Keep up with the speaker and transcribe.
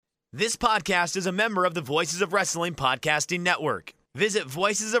This podcast is a member of the Voices of Wrestling Podcasting Network. Visit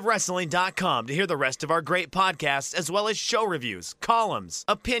voicesofwrestling.com to hear the rest of our great podcasts, as well as show reviews, columns,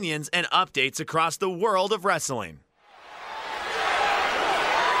 opinions, and updates across the world of wrestling.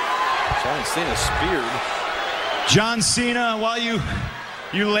 John Cena speared. John Cena, while you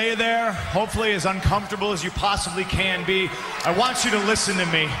lay there, hopefully as uncomfortable as you possibly can be, I want you to listen to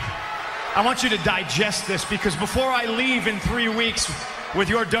me. I want you to digest this, because before I leave in 3 weeks with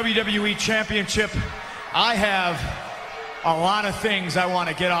your WWE Championship, I have a lot of things I want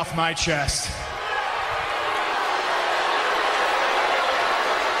to get off my chest.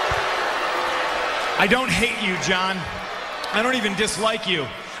 I don't hate you, John. I don't even dislike you.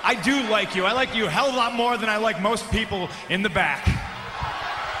 I do like you. I like you a hell of a lot more than I like most people in the back.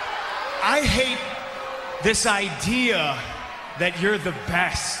 I hate this idea that you're the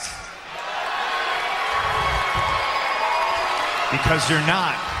best. Because you're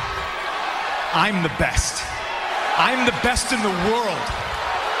not. I'm the best. I'm the best in the world.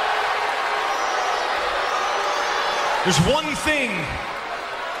 There's one thing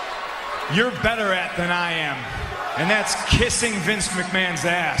you're better at than I am, and that's kissing Vince McMahon's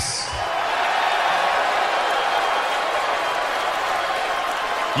ass.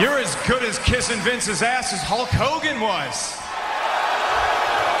 You're as good as kissing Vince's ass as Hulk Hogan was.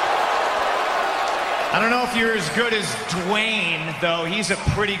 I don't know if you're as good as Dwayne, though. He's a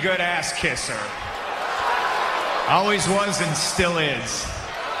pretty good ass kisser. Always was and still is.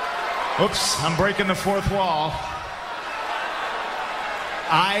 Oops, I'm breaking the fourth wall.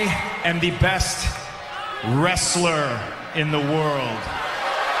 I am the best wrestler in the world.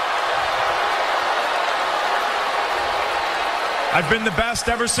 I've been the best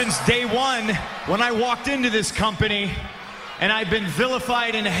ever since day one when I walked into this company. And I've been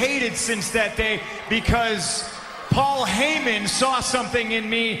vilified and hated since that day because Paul Heyman saw something in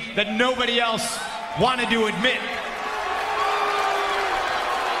me that nobody else wanted to admit.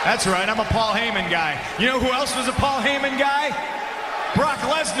 That's right, I'm a Paul Heyman guy. You know who else was a Paul Heyman guy? Brock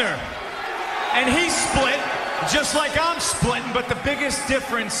Lesnar. And he's split, just like I'm splitting, but the biggest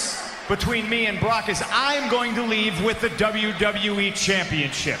difference between me and Brock is I'm going to leave with the WWE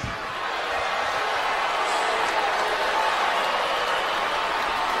Championship.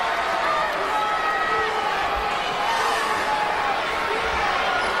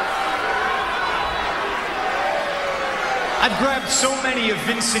 I've grabbed so many of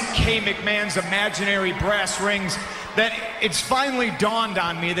Vincent K. McMahon's imaginary brass rings that it's finally dawned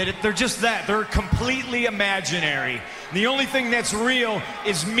on me that they're just that. They're completely imaginary. The only thing that's real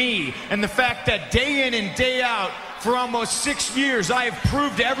is me, and the fact that day in and day out for almost 6 years I have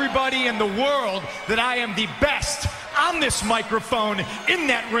proved to everybody in the world that I am the best on this microphone, in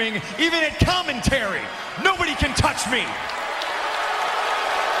that ring, even at commentary. Nobody can touch me.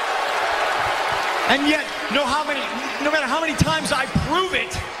 And yet, no matter how many times I prove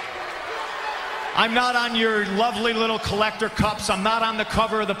it, I'm not on your lovely little collector cups. I'm not on the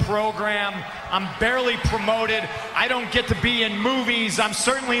cover of the program. I'm barely promoted. I don't get to be in movies. I'm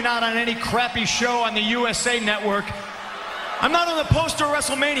certainly not on any crappy show on the USA Network. I'm not on the poster of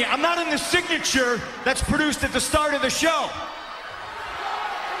WrestleMania. I'm not in the signature that's produced at the start of the show.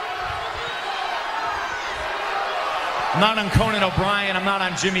 I'm not on Conan O'Brien, I'm not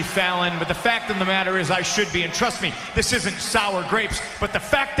on Jimmy Fallon, but the fact of the matter is I should be, and trust me, this isn't sour grapes, but the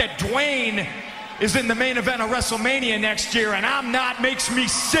fact that Dwayne is in the main event of WrestleMania next year and I'm not makes me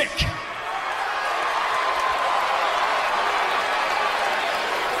sick.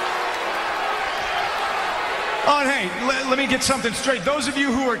 Oh, and hey, let me get something straight. Those of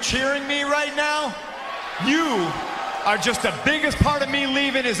you who are cheering me right now, you are just the biggest part of me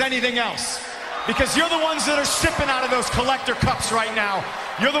leaving as anything else. Because you're the ones that are sipping out of those collector cups right now.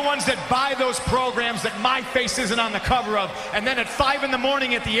 You're the ones that buy those programs that my face isn't on the cover of. And then at 5 in the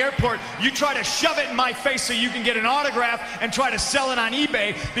morning at the airport, you try to shove it in my face so you can get an autograph and try to sell it on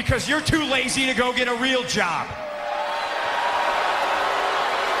eBay because you're too lazy to go get a real job.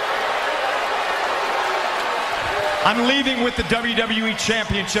 I'm leaving with the WWE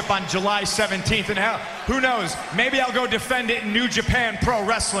Championship on July 17th, and hell, who knows, maybe I'll go defend it in New Japan Pro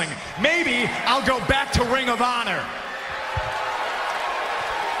Wrestling. Maybe I'll go back to Ring of Honor.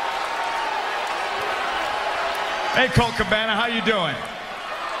 Hey, Colt Cabana, how you doing?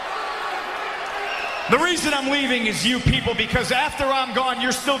 The reason I'm leaving is you people, because after I'm gone,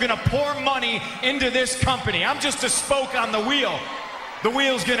 you're still gonna pour money into this company. I'm just a spoke on the wheel. The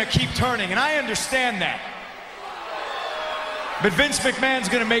wheel's gonna keep turning, and I understand that. But Vince McMahon's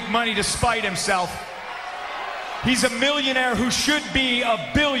gonna make money to spite himself. He's a millionaire who should be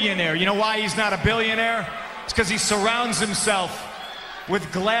a billionaire. You know why he's not a billionaire? It's because he surrounds himself with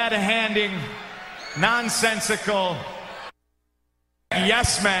glad-handing, nonsensical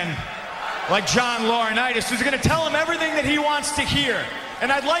yes men like John Laurinaitis, who's going to tell him everything that he wants to hear. And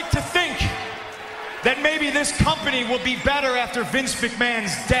I'd like to think that maybe this company will be better after Vince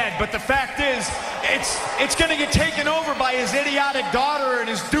McMahon's dead, but the fact is, it's going to get taken over by his idiotic daughter and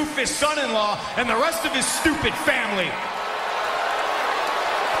his doofus son-in-law and the rest of his stupid family.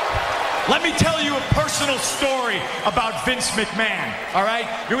 Let me tell you a personal story about Vince McMahon, all right?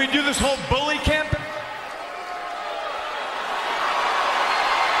 Can we do this whole bully campaign?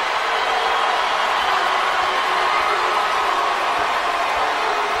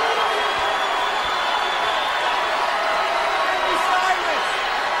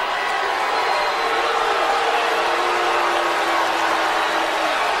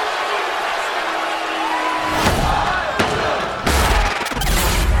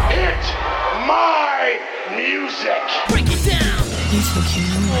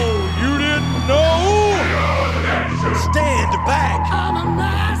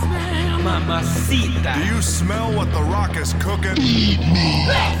 Do you smell what The Rock is cooking? Eat me.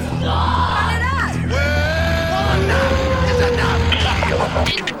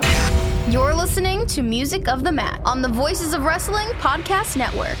 You're listening to Music of the Mat on the Voices of Wrestling Podcast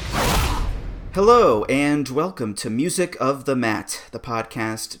Network. Hello, and welcome to Music of the Mat, the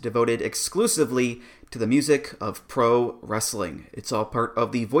podcast devoted exclusively to the music of pro wrestling. It's all part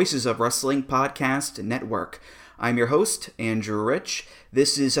of the Voices of Wrestling Podcast Network. I'm your host, Andrew Rich.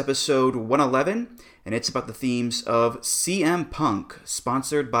 This is episode 111, and it's about the themes of CM Punk,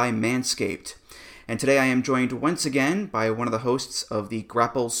 sponsored by Manscaped. And today I am joined once again by one of the hosts of the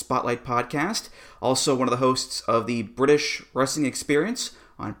Grapple Spotlight podcast, also one of the hosts of the British Wrestling Experience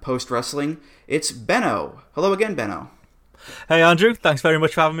on Post Wrestling. It's Benno. Hello again, Benno. Hey, Andrew. Thanks very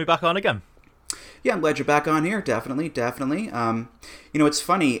much for having me back on again. Yeah, I'm glad you're back on here. Definitely. It's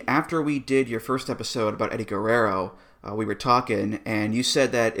funny. After we did your first episode about Eddie Guerrero, we were talking, and you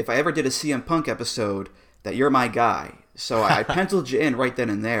said that if I ever did a CM Punk episode, that you're my guy. So I penciled you in right then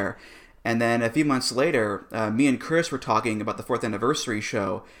and there. And then a few months later, me and Chris were talking about the 4th anniversary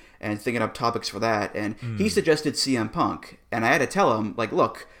show and thinking up topics for that. And he suggested CM Punk. And I had to tell him,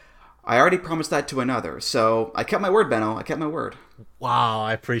 look, I already promised that to another. So I kept my word, Benno. I kept my word. Wow,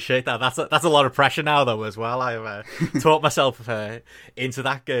 I appreciate that. That's a lot of pressure now, though, as well. I've taught myself into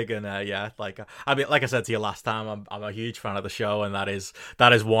that gig, and like I said to you last time, I'm a huge fan of the show, and that is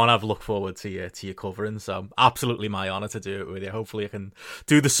one I've looked forward to you covering. So absolutely my honor to do it with you. Hopefully, I can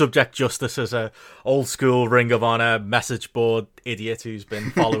do the subject justice as a old school Ring of Honor message board idiot who's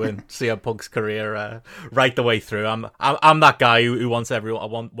been following CM Punk's career right the way through. I'm that guy who wants everyone. I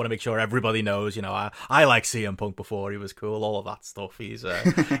want to make sure everybody knows. I like CM Punk before he was cool. All of that stuff. He's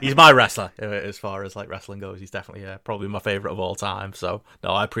my wrestler as far as wrestling goes. He's definitely probably my favorite of all time. So no,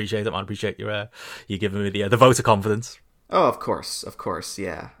 I appreciate it, man. I appreciate you giving me the vote of confidence. Oh, of course,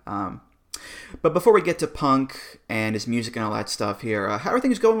 yeah. But before we get to Punk and his music and all that stuff here, how are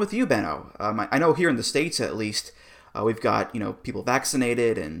things going with you, Benno? I know here in the States, at least, we've got people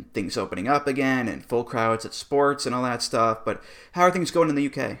vaccinated and things opening up again and full crowds at sports and all that stuff. But how are things going in the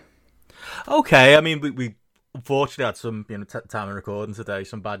UK? Okay, I mean we unfortunately had some time of recording today,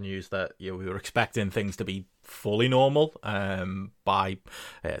 some bad news that we were expecting things to be fully normal by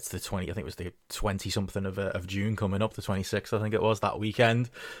it's the 20, I think it was the 20 something of June coming up, the 26th I think it was, that weekend,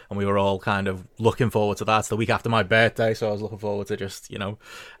 and we were all kind of looking forward to that. It's the week after my birthday, so I was looking forward to just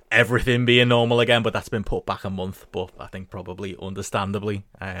everything being normal again, but that's been put back a month, but I think probably understandably.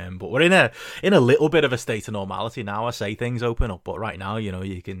 But we're in a little bit of a state of normality now. I say things open up, but right now,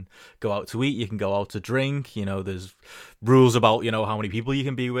 you can go out to eat, you can go out to drink, there's rules about, how many people you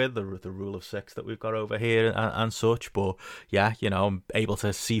can be with, the rule of 6 that we've got over here and such. But yeah, I'm able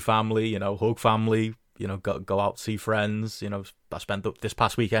to see family, hug family, go out, see friends. I spent this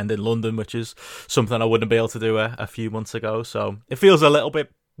past weekend in London, which is something I wouldn't be able to do a few months ago. So it feels a little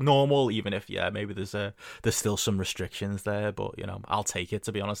bit normal, even if maybe there's still some restrictions there, but I'll take it,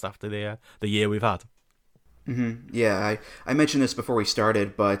 to be honest, after the year we've had. Mm-hmm. Yeah, I mentioned this before we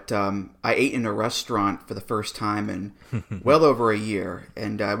started, but I ate in a restaurant for the first time in well over a year,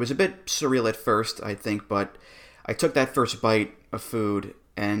 and it was a bit surreal at first, I think, but I took that first bite of food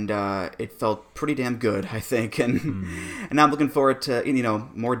and it felt pretty damn good, I think, and now I'm looking forward to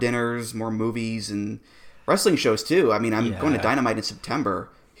more dinners, more movies, and wrestling shows too. I mean, I'm going to Dynamite in September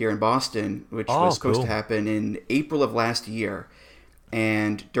here in Boston, which was supposed to happen in April of last year.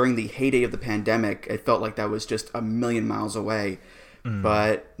 And during the heyday of the pandemic, it felt like that was just a million miles away.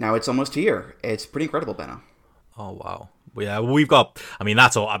 But now it's almost here. It's pretty incredible, Benno. Oh, wow. Yeah, we've got. I mean,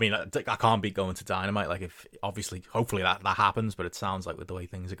 that's all. I mean, I can't be going to Dynamite. Like, if obviously, hopefully that happens. But it sounds like with the way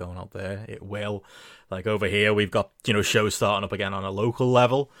things are going out there, it will. Like over here, we've got shows starting up again on a local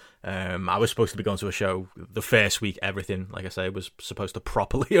level. I was supposed to be going to a show the first week. Everything, like I say, was supposed to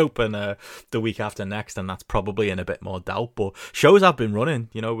properly open the week after next, and that's probably in a bit more doubt. But shows have been running,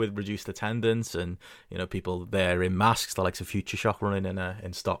 with reduced attendance and people there in masks. The likes of Future Shock running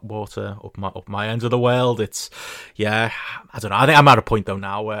in Stockwater up my end of the world. It's I don't know. I think I'm at a point though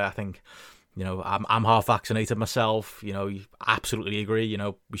now where I think. I'm half vaccinated myself. You absolutely agree.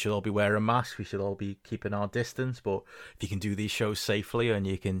 We should all be wearing masks. We should all be keeping our distance. But if you can do these shows safely and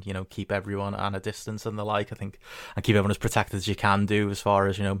you can, keep everyone at a distance and the like, I think, and keep everyone as protected as you can do as far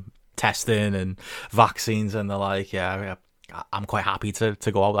as, testing and vaccines and the like. Yeah, I'm quite happy to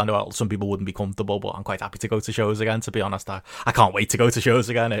go out. I know some people wouldn't be comfortable, but I'm quite happy to go to shows again, to be honest. I can't wait to go to shows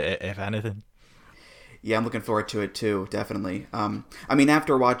again, if anything. Yeah, I'm looking forward to it too, definitely. I mean,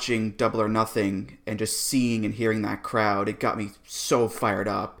 after watching Double or Nothing and just seeing and hearing that crowd, it got me so fired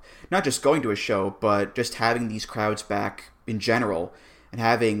up. Not just going to a show, but just having these crowds back in general and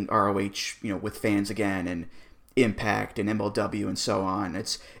having ROH, with fans again and Impact and MLW and so on.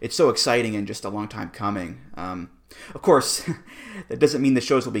 It's so exciting and just a long time coming. Of course, that doesn't mean the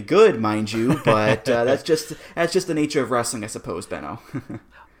shows will be good, mind you, but that's just the nature of wrestling, I suppose, Benno.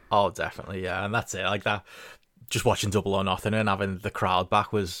 Oh, definitely, yeah, and that's it. Like that, just watching Double or Nothing and having the crowd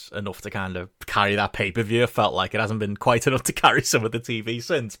back was enough to kind of carry that pay-per-view. It felt like it hasn't been quite enough to carry some of the TV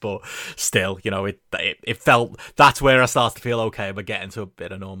since, but still, it felt, that's where I started to feel okay, but getting to a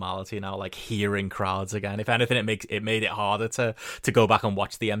bit of normality now, like hearing crowds again. If anything, it made it harder to go back and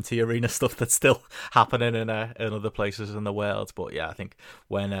watch the empty arena stuff that's still happening in other places in the world. But yeah, I think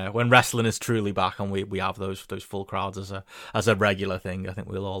when wrestling is truly back and we have those full crowds as a regular thing, I think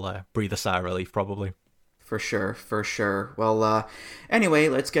we'll all breathe a sigh of relief probably. For sure. Well, anyway,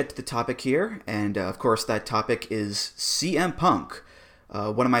 let's get to the topic here. And, of course, that topic is CM Punk,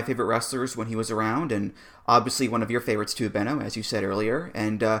 one of my favorite wrestlers when he was around, and obviously one of your favorites too, Benno, as you said earlier.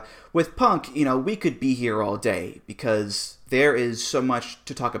 And with Punk, we could be here all day because there is so much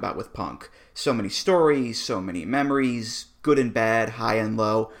to talk about with Punk. So many stories, so many memories, good and bad, high and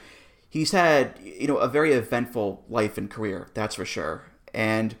low. He's had, a very eventful life and career, that's for sure.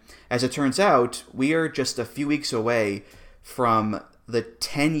 And as it turns out, we are just a few weeks away from the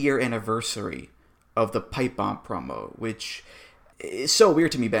 10-year anniversary of the Pipe Bomb promo, which is so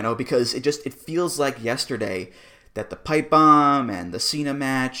weird to me, Benno, because it feels like yesterday that the Pipe Bomb and the Cena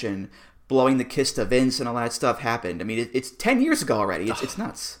match and blowing the kiss to Vince and all that stuff happened. I mean, it's 10 years ago already. It's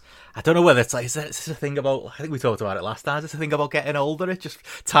nuts. I don't know whether it's like, is this a thing about, I think we talked about it last time, is this a thing about getting older? It just,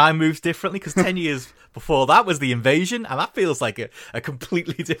 time moves differently, because 10 years before that was the Invasion, and that feels like a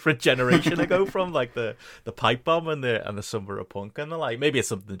completely different generation ago from like the Pipe Bomb and the Summer of Punk and the like. Maybe it's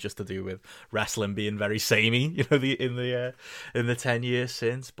something just to do with wrestling being very samey, in the 10 years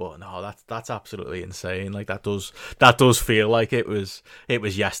since. But no, that's absolutely insane. Like that does feel like it was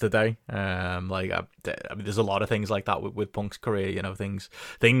yesterday. I mean, there's a lot of things like that with Punk's career. Things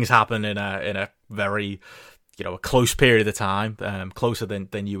happen in a very a close period of time, closer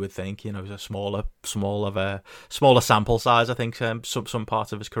than you would think. It was a smaller sample size, I think, some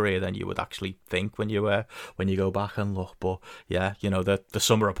parts of his career than you would actually think when you go back and look. But yeah, the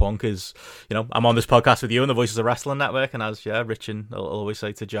Summer of Punk is, I'm on this podcast with you and the Voices of Wrestling Network, and as Rich and I'll always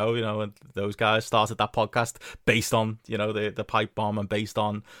say to Joe, and those guys started that podcast based on the Pipe Bomb and based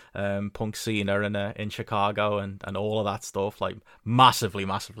on Punk Cena in Chicago and all of that stuff, like massively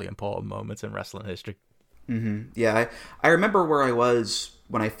important moments in wrestling history. Mm-hmm. Yeah, I remember where I was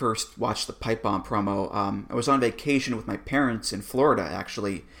when I first watched the Pipe Bomb promo. I was on vacation with my parents in Florida,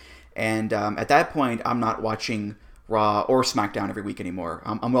 actually, and at that point, I'm not watching Raw or SmackDown every week anymore.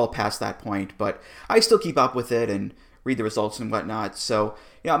 I'm well past that point, but I still keep up with it and read the results and whatnot. So,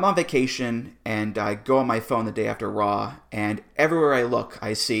 I'm on vacation, and I go on my phone the day after Raw, and everywhere I look,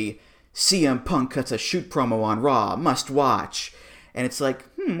 I see CM Punk cuts a shoot promo on Raw, must watch, and it's like,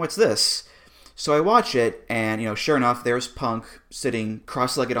 what's this? So I watch it, and, sure enough, there's Punk sitting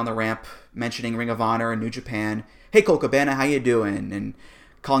cross-legged on the ramp, mentioning Ring of Honor and New Japan. Hey, Colt Cabana, how you doing? And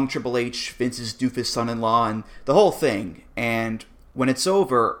calling Triple H Vince's doofus son-in-law and the whole thing. And when it's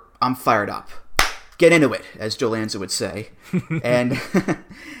over, I'm fired up. Get into it, as Joe Lanza would say. and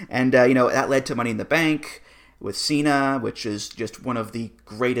that led to Money in the Bank with Cena, which is just one of the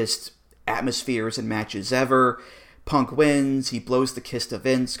greatest atmospheres and matches ever. Punk wins, he blows the kiss to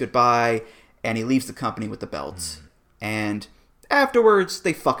Vince goodbye, and he leaves the company with the belt. And afterwards,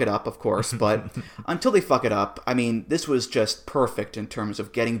 they fuck it up, of course, but until they fuck it up, I mean, this was just perfect in terms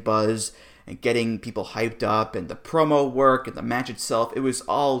of getting buzz and getting people hyped up and the promo work and the match itself. It was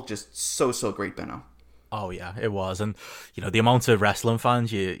all just so great, Benno. Oh yeah, it was. And the amount of wrestling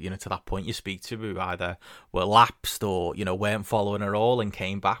fans you to that point you speak to who either were lapsed or weren't following at all and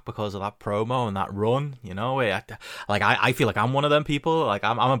came back because of that promo and that run. I feel like I'm one of them people. Like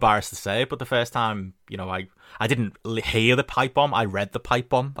I'm embarrassed to say it, but the first time I didn't hear the pipe bomb. I read the pipe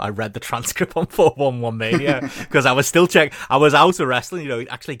bomb. I read the transcript on 411 Mania because I was still I was out of wrestling. It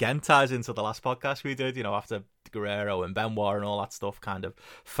actually again ties into the last podcast we did. After Guerrero and Benoit and all that stuff kind of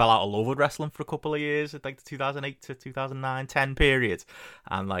fell out of love with wrestling for a couple of years at like the 2008 to 2009-10 period,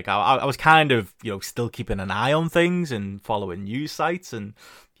 and like I was kind of still keeping an eye on things and following news sites, and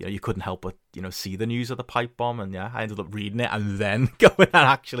you couldn't help but see the news of the pipe bomb, and I ended up reading it and then going and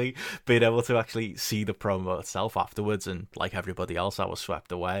actually being able to actually see the promo itself afterwards, and like everybody else I was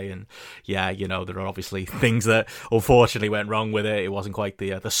swept away. And there are obviously things that unfortunately went wrong with it. It wasn't quite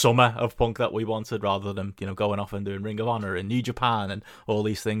the summer of Punk that we wanted, rather than going off and doing Ring of Honor and New Japan and all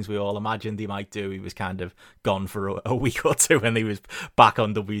these things we all imagined he might do. He was kind of gone for a week or two and he was back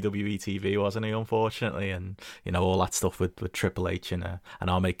on WWE TV, wasn't he, unfortunately? And all that stuff with Triple H and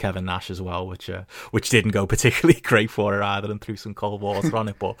our mate Kevin Nash as well, which didn't go particularly great for her either, and threw some cold water on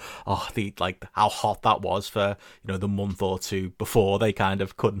it. But how hot that was for the month or two before they kind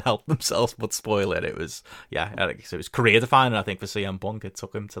of couldn't help themselves but spoil it. It was it was career defining. I think for CM Punk, it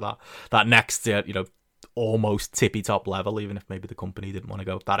took him to that next almost tippy top level, even if maybe the company didn't want to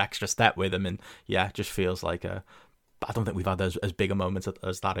go that extra step with him. And it just feels like I don't think we've had as big a moment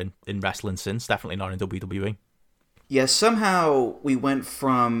as that in wrestling since. Definitely not in WWE. Yeah, somehow we went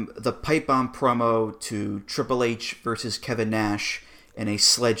from the pipe bomb promo to Triple H versus Kevin Nash in a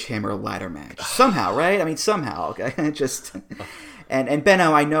sledgehammer ladder match. Somehow, right? I mean, somehow. Okay, just and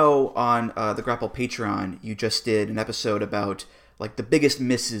Benno, I know on the Grapple Patreon, you just did an episode about like the biggest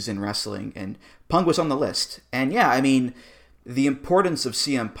misses in wrestling, and Punk was on the list. And I mean, the importance of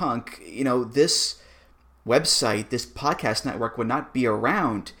CM Punk. This website, this podcast network would not be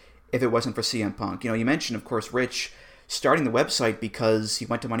around if it wasn't for CM Punk. You mentioned, of course, Rich starting the website because he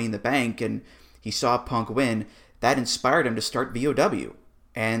went to Money in the Bank and he saw Punk win. That inspired him to start VOW.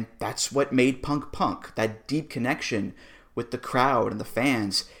 And that's what made Punk Punk, that deep connection with the crowd and the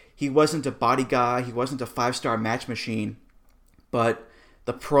fans. He wasn't a body guy, he wasn't a 5-star match machine, but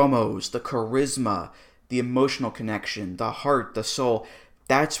the promos, the charisma, the emotional connection, the heart, the soul,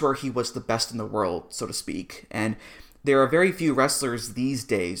 that's where he was the best in the world, so to speak. And there are very few wrestlers these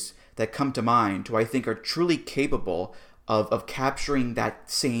days that come to mind who I think are truly capable of capturing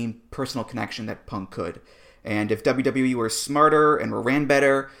that same personal connection that Punk could. And if WWE were smarter and were ran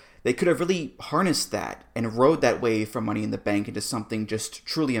better, they could have really harnessed that and rode that wave from Money in the Bank into something just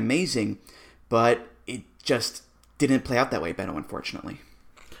truly amazing. But it just didn't play out that way, Benno, unfortunately.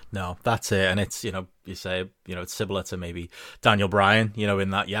 No, that's it. And it's, you say, it's similar to maybe Daniel Bryan, in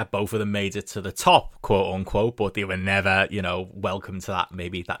that, both of them made it to the top, quote unquote, but they were never, welcome to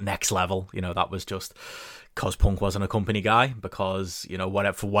that next level. That was just because Punk wasn't a company guy, because,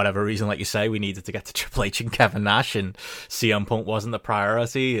 for whatever reason, like you say, we needed to get to Triple H and Kevin Nash, and CM Punk wasn't the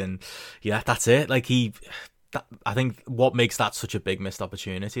priority. And that's it. I think what makes that such a big missed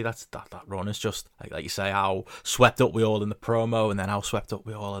opportunity, that run, is just like you say, how swept up we all in the promo, and then how swept up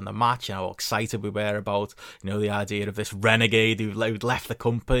we all in the match, and how excited we were about the idea of this renegade who left the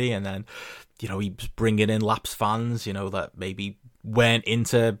company, and then he was bringing in lapsed fans that maybe weren't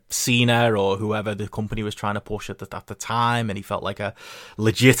into Cena or whoever the company was trying to push at the time, and he felt like a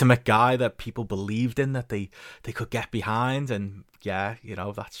legitimate guy that people believed in, that they could get behind. And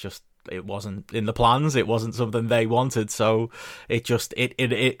that's just, it wasn't in the plans. It wasn't something they wanted. So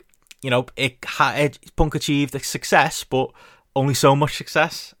Punk achieved a success, but only so much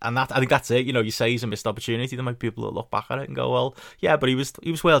success. And I think that's it. You say he's a missed opportunity. There might be people that look back at it and go, well, yeah, but he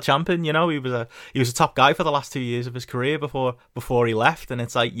was world champion. He was a top guy for the last 2 years of his career before he left. And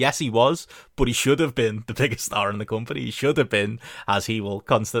it's like, yes, he was, but he should have been the biggest star in the company. He should have been, as he will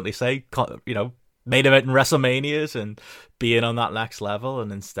constantly say, main event in WrestleManias and being on that next level. And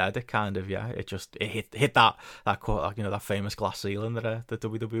instead it kind of it hit that that famous glass ceiling that the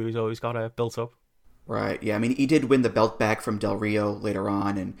WWE's always got built up. Right, yeah, I mean, he did win the belt back from Del Rio later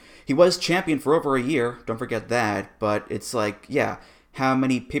on, and he was champion for over a year, don't forget that. But it's like, how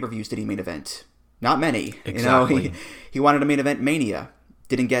many pay-per-views did he main event? Not many. Exactly. He wanted to main event Mania,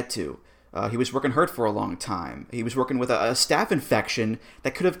 didn't get to. He was working hurt for a long time. He was working with a staph infection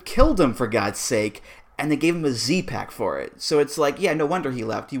that could have killed him, for God's sake, and they gave him a Z-Pack for it. So it's like, no wonder he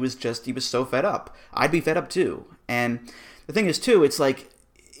left. He was so fed up. I'd be fed up too. And the thing is too, it's like,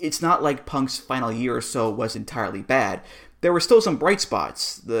 it's not like Punk's final year or so was entirely bad. there were still some bright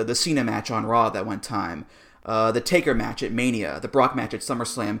spots. The Cena match on Raw that one time, the Taker match at Mania, the Brock match at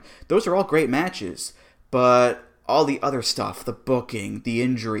SummerSlam. Those are all great matches, but all the other stuff, the booking, the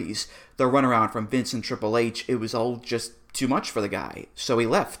injuries, the runaround from Vince and Triple H, it was all just too much for the guy. So he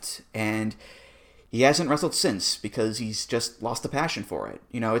left, and he hasn't wrestled since because he's just lost the passion for it.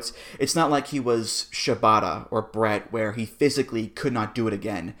 You know, it's not like he was Shibata or Brett where he physically could not do it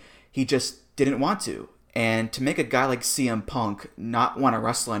again. He just didn't want to. And to make a guy like CM Punk not want to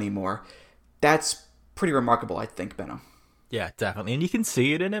wrestle anymore, that's pretty remarkable, I think, Benno. Yeah, definitely. And you can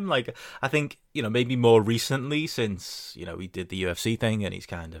see it in him. Like, I think, maybe more recently since, he did the UFC thing and he's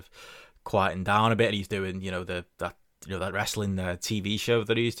kind of quieting down a bit. He's doing, that wrestling TV show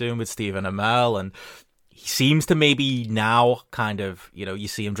that he's doing with Stephen Amell, and he seems to maybe now kind of, you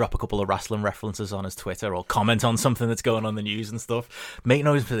see him drop a couple of wrestling references on his Twitter or comment on something that's going on in the news and stuff. Make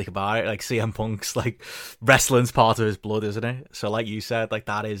no mistake about it, like CM Punk's wrestling's part of his blood, isn't it? So like you said,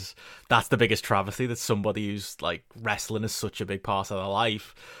 that's the biggest travesty, that somebody who's wrestling is such a big part of their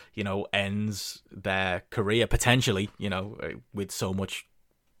life, ends their career potentially, with so much,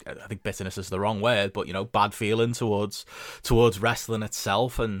 I think bitterness is the wrong word, but bad feeling towards wrestling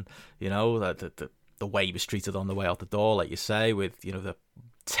itself, and the way he was treated on the way out the door, like you say, with the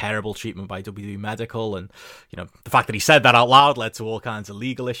terrible treatment by WWE Medical, and the fact that he said that out loud led to all kinds of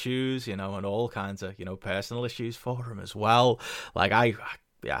legal issues, and all kinds of personal issues for him as well. I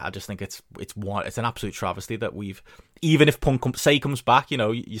just think it's an absolute travesty that we've, even if Punk comes back,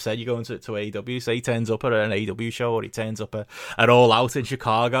 you said you're going to AEW, say he turns up at an AEW show or he turns up at All Out in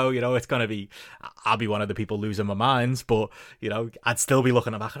Chicago, it's going to be, I'll be one of the people losing my minds, but, I'd still be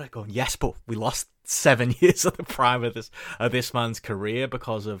looking back at it going, yes, but we lost 7 years of the prime of this man's career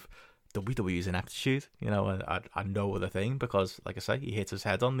because of WWE's ineptitude, and no other thing, because, like I say, he hit his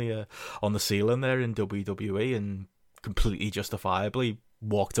head on the ceiling there in WWE and completely justifiably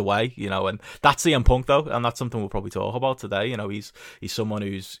walked away, and that's CM Punk though, and that's something we'll probably talk about today. He's someone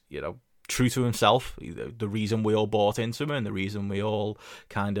who's true to himself. The reason we all bought into him and the reason we all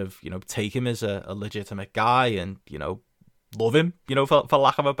kind of take him as a legitimate guy and love him, for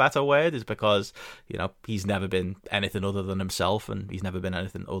lack of a better word, is because he's never been anything other than himself, and he's never been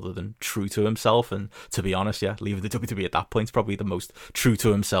anything other than true to himself. And to be honest, leaving the WWE at that point is probably the most true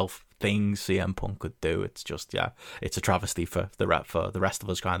to himself thing CM Punk could do. It's just, it's a travesty for the rest of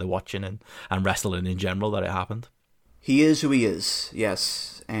us kind of watching and wrestling in general that it happened. He is who he is,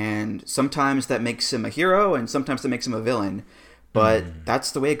 yes, and sometimes that makes him a hero, and sometimes that makes him a villain. But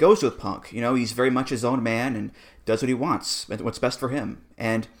that's the way it goes with Punk. He's very much his own man and does what he wants, what's best for him.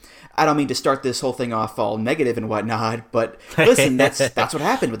 And I don't mean to start this whole thing off all negative and whatnot, but listen, that's what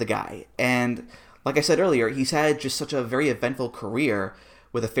happened with the guy. And like I said earlier, he's had just such a very eventful career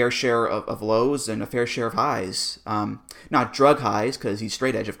with a fair share of lows and a fair share of highs. Not drug highs, because he's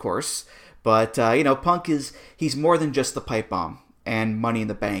straight edge, of course. But, Punk he's more than just the pipe bomb and Money in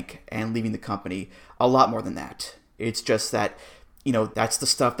the Bank and leaving the company. A lot more than that. It's just that, that's the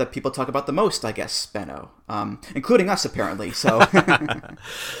stuff that people talk about the most, I guess, Benno. Including us, apparently. So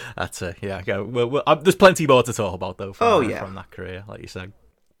that's it. Yeah. Well, there's plenty more to talk about, though, from that career, like you said.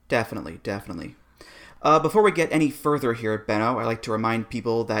 Definitely. Before we get any further here at Benno, I'd like to remind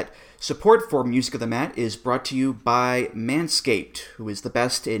people that support for Music of the Mat is brought to you by Manscaped, who is the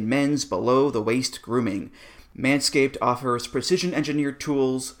best in men's below-the-waist grooming. Manscaped offers precision-engineered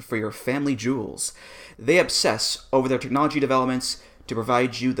tools for your family jewels. They obsess over their technology developments to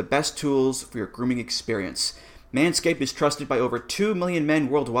provide you the best tools for your grooming experience. Manscaped is trusted by over 2 million men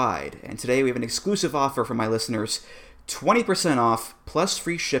worldwide, and today we have an exclusive offer for my listeners: 20% off plus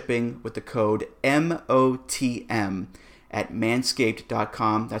free shipping with the code MOTM at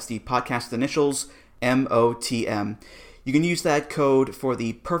manscaped.com. That's the podcast initials, MOTM. You can use that code for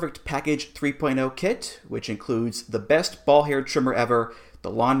the Perfect Package 3.0 kit, which includes the best ball hair trimmer ever, the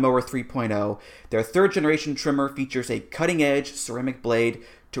Lawnmower 3.0. Their third-generation trimmer features a cutting-edge ceramic blade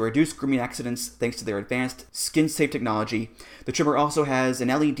to reduce grooming accidents thanks to their advanced skin-safe technology. The trimmer also has an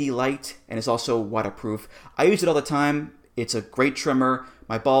LED light and is also waterproof. I use it all the time. It's a great trimmer.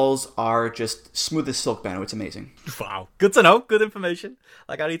 My balls are just smooth as silk, Benno. It's amazing. Wow. Good to know. Good information.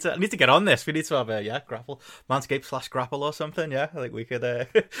 I need to get on this. We need to have a grapple, Manscaped/grapple or something. Yeah, I think we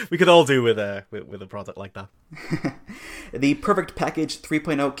could all do with a product like that. The Perfect Package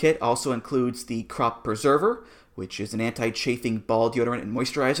 3.0 kit also includes the Crop Preserver, which is an anti-chafing ball deodorant and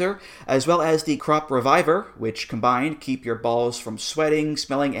moisturizer, as well as the Crop Reviver, which combined keep your balls from sweating,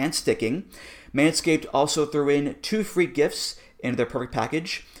 smelling, and sticking. Manscaped also threw in 2 free gifts into their Perfect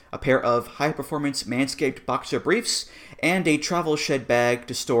Package: a pair of high-performance Manscaped boxer briefs and a travel shed bag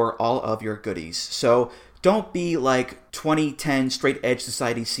to store all of your goodies. So Don't be like 2010 Straight Edge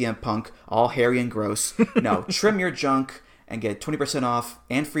Society CM Punk, all hairy and gross. No, trim your junk and get 20% off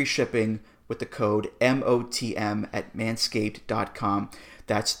and free shipping with the code MOTM at manscaped.com.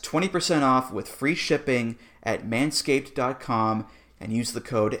 That's 20% off with free shipping at manscaped.com and use the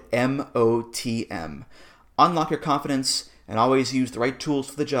code MOTM. Unlock your confidence and always use the right tools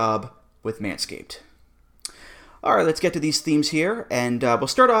for the job with Manscaped. All right, let's get to these themes here, and we'll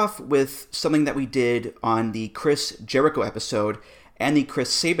start off with something that we did on the Chris Jericho episode and the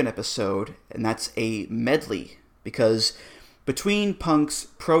Chris Sabin episode, and that's a medley, because between Punk's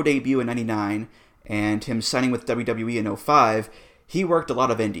pro debut in 99 and him signing with WWE in 05, he worked a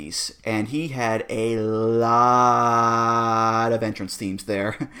lot of indies, and he had a lot of entrance themes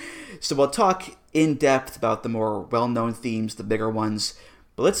there. So we'll talk in depth about the more well-known themes, the bigger ones.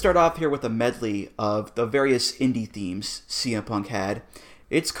 But let's start off here with a medley of the various indie themes CM Punk had.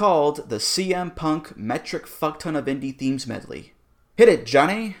 It's called the CM Punk Metric Fuckton of Indie Themes Medley. Hit it,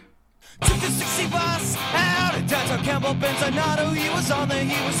 Johnny! Took the 60 bus out of downtown Campbell, Benzinato. He was on there,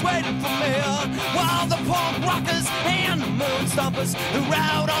 he was waiting for me. While the punk rockers and the moon stompers who were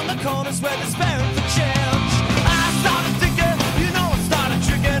out on the corners were despairing for change. I started thinking, you know, I started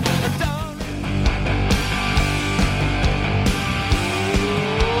tricking.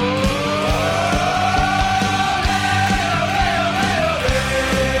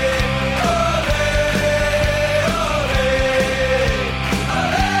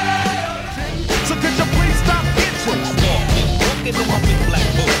 In my big black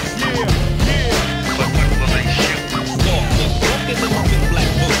book. Yeah, yeah. But when will they shoot? Walk in my big black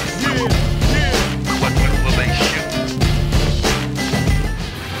book. Yeah, yeah. But when will they shoot?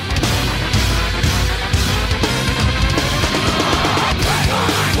 Rainbow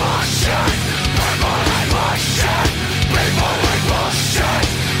like Washington. Rainbow like Washington. Rainbow like Washington.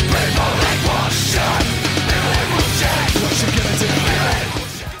 Rainbow like Washington. Rainbow like Washington. What you gonna do?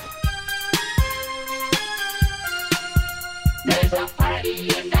 There's a party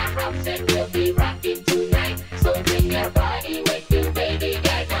in the house and we'll be rocking tonight. So bring your body with you, baby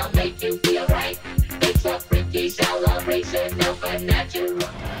girl, I'll make you feel right. It's a freaky celebration of a natural.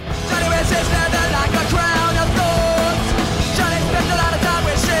 Johnny wears his leather like a crown of thorns. Johnny spent a lot of time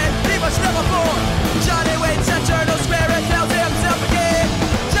with shit he was never born. Johnny waits at Turtle Square and tells himself again.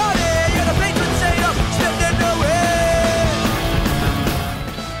 Johnny, you're the patron saint of spending the wind.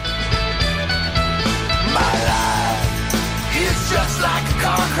 My life is just like a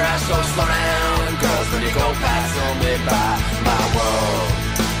car crash, so slow down. And girls, when you go past me by, my world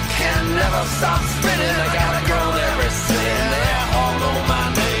can never stop spinning. I got a girl every sitting there, all know my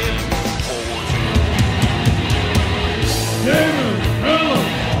name. Gamer, Hello,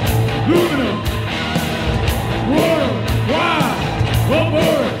 Lumina, Worldwide, World,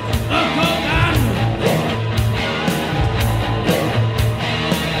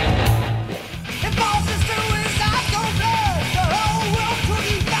 If balls is through his eyes go blood, the whole world could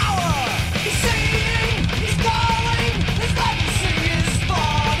devour. He's singing, he's calling, his legacy is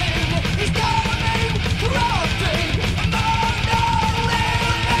spawning. He's dominating, corrupting, among all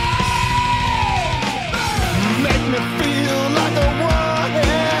living. Make me feel like a one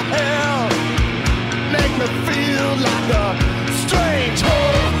hell. Make me feel like a strange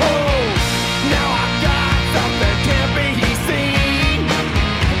ho-ho. Now I got something can't be seen.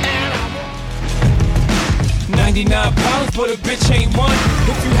 And I 99 problems, but a bitch ain't one.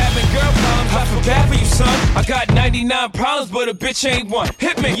 If you having girl problems, I feel bad for you, son. I got 99 problems, but a bitch ain't one.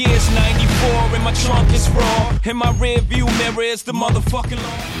 Hit me. Yeah, it's 94, and my trunk is raw. And my rear view mirror is the motherfucking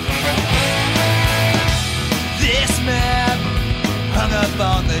law. This map hung up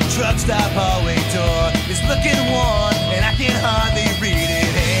on the truck stop hallway door is looking worn, and I can hardly read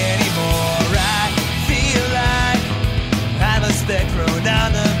it anymore. I feel like I'm a speck thrown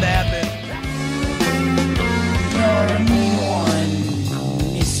on the map. You're a mean one,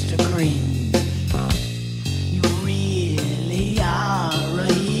 Mr. Green. You really are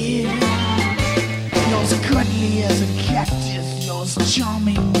a hero. You're as cuddly as a cactus. You're as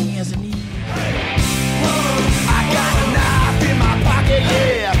charming as an eel. I got a knife in my pocket,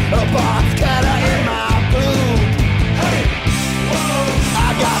 yeah, a box cutter in my boot.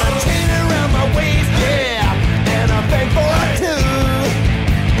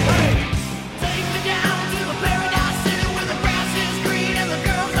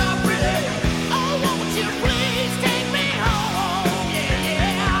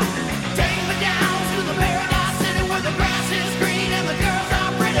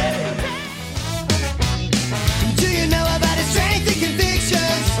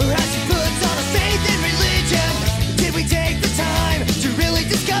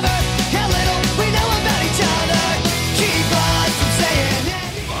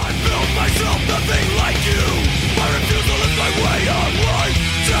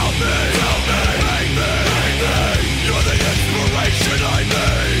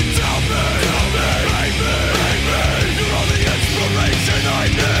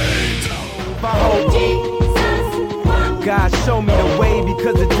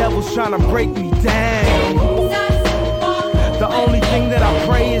 devil's trying to break me down. The only thing that I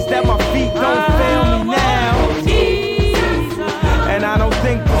pray is that my feet don't fail me now. And I don't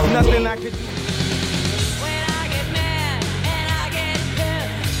think there's nothing I could do.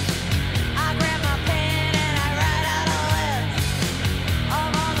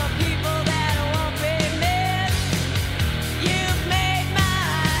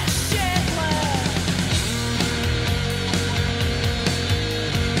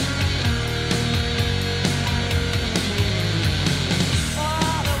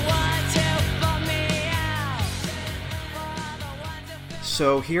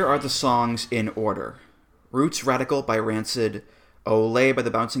 So here are the songs in order. Roots Radical by Rancid, Olé by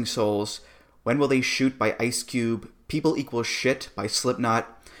the Bouncing Souls, When Will They Shoot by Ice Cube, People Equal Shit by Slipknot,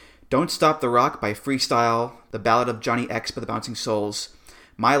 Don't Stop the Rock by Freestyle, The Ballad of Johnny X by the Bouncing Souls,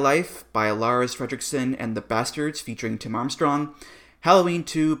 My Life by Lars Fredriksson and the Bastards featuring Tim Armstrong, Halloween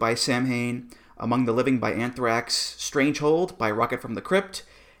 2 by Samhain, Among the Living by Anthrax, Strange Hold by Rocket from the Crypt,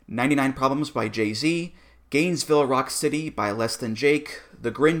 99 Problems by Jay-Z, Gainesville Rock City by Less Than Jake, The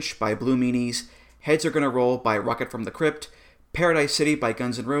Grinch by Blue Meanies, Heads Are Gonna Roll by Rocket from the Crypt, Paradise City by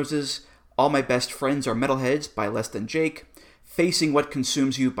Guns N' Roses, All My Best Friends Are Metalheads by Less Than Jake, Facing What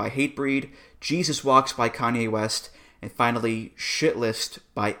Consumes You by Hatebreed, Jesus Walks by Kanye West, and finally Shitlist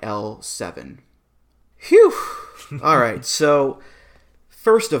by L7. Phew! Alright, so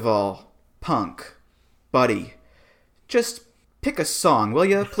first of all, Punk. Buddy, just pick a song, will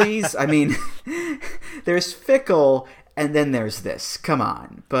you, please? I mean, there's Fickle, and then there's this. Come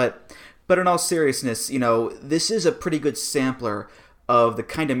on. But in all seriousness, you know, this is a pretty good sampler of the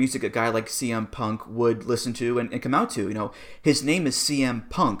kind of music a guy like CM Punk would listen to and come out to. You know, his name is CM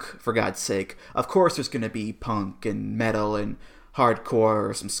Punk, for God's sake. Of course there's going to be punk and metal and hardcore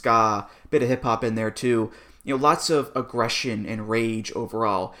or some ska, bit of hip-hop in there too. You know, lots of aggression and rage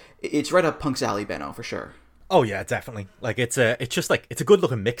overall. It's right up Punk's alley, Benno, for sure. Oh yeah, definitely. Like it's just like it's a good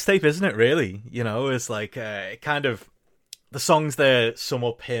looking mixtape, isn't it? Really, you know, it's like it kind of the songs there sum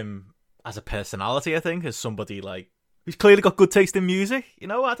up him as a personality. I think as somebody like who's clearly got good taste in music. You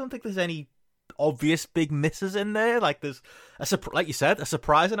know, I don't think there's any obvious big misses in there. Like there's like you said, a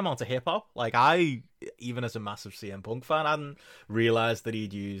surprising amount of hip hop. Like I, even as a massive CM Punk fan, I hadn't realized that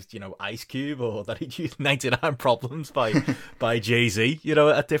he'd used, you know, Ice Cube or that he'd used 99 Problems by Jay-Z, you know,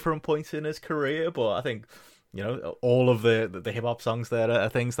 at different points in his career. But I think, you know, all of the hip hop songs there are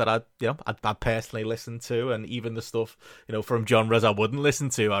things that I personally listen to, and even the stuff, you know, from genres I wouldn't listen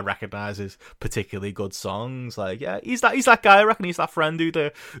to, I recognize as particularly good songs. Like, yeah, he's that guy. I reckon he's that friend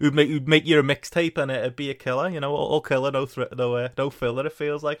who'd make you a mixtape and it'd be a killer. You know, all killer, no filler. It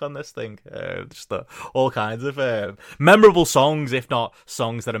feels like on this thing, just all kinds of memorable songs, if not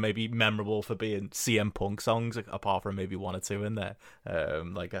songs that are maybe memorable for being CM Punk songs, apart from maybe one or two in there.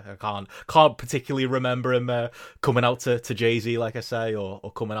 Like I can't particularly remember him coming out to Jay-Z, like I say,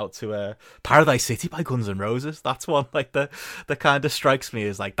 or coming out to Paradise City by Guns N' Roses. That's one like the kind of strikes me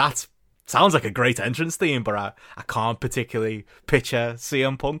as like that sounds like a great entrance theme, but I can't particularly picture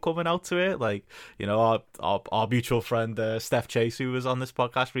CM Punk coming out to it. Like, you know, our mutual friend Steph Chase, who was on this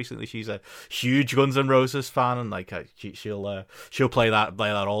podcast recently, she's a huge Guns N' Roses fan, and like she'll play that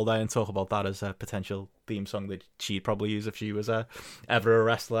all day and talk about that as a potential theme song that she'd probably use if she was ever a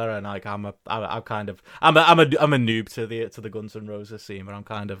wrestler. And like I'm a noob to the Guns N' Roses scene, but I'm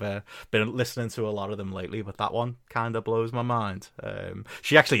kind of been listening to a lot of them lately. But that one kind of blows my mind.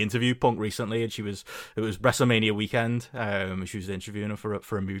 She actually interviewed Punk recently, and it was WrestleMania weekend. She was interviewing him for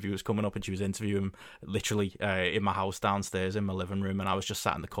a movie that was coming up, and she was interviewing him literally in my house downstairs in my living room, and I was just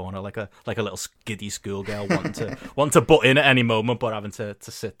sat in the corner like a little giddy schoolgirl wanting to butt in at any moment, but having to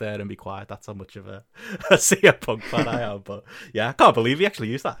sit there and be quiet. That's how much of a CM Punk fan I am. But yeah, I can't believe he actually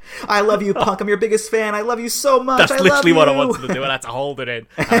used that. I love you, Punk. I'm your biggest fan. I love you so much. That's literally what I wanted to do, and I had to hold it in.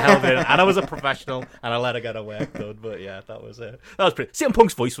 I held it in, and I was a professional, and I let her get her work done. But yeah, that was pretty. CM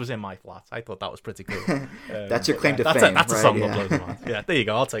Punk's voice was in my flat. I thought that was pretty cool. That's your claim to fame. That's a song that blows my mind. Yeah, there you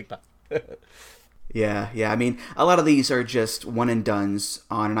go. I'll take that. Yeah. I mean, a lot of these are just one and dones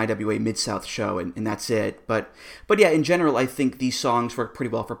on an IWA Mid-South show, and that's it. But yeah, in general, I think these songs work pretty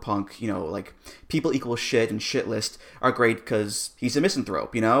well for Punk. You know, like People Equal Shit and Shitlist are great because he's a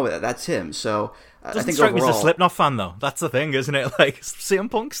misanthrope. You know, that's him. So I think strike overall, me as a Slipknot fan though. That's the thing, isn't it? Like CM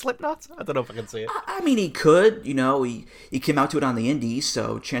Punk Slipknot. I don't know if I can see it. I mean, he could. You know, he came out to it on the Indies,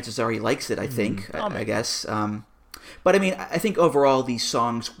 so chances are he likes it. I think. I guess. But I mean, I think overall these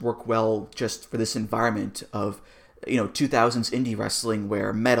songs work well just for this environment of, you know, 2000s indie wrestling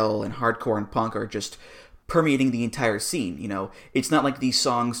where metal and hardcore and punk are just permeating the entire scene. You know, it's not like these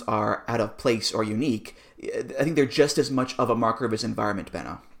songs are out of place or unique. I think they're just as much of a marker of his environment,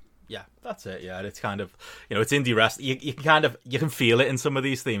 Benno. Yeah, that's it. Yeah, it's kind of, it's indie rest. You can feel it in some of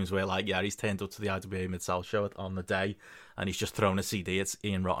these themes where, like, yeah, he's turned up to the IWA Mid-South show on the day, and he's just thrown a CD at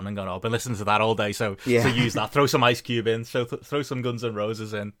Ian Rotten and gone, "Oh, I've been listening to that all day, so use that. Throw some Ice Cube in, throw some Guns N'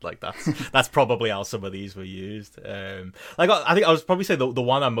 Roses in." Like that's probably how some of these were used. Like I think I would probably say the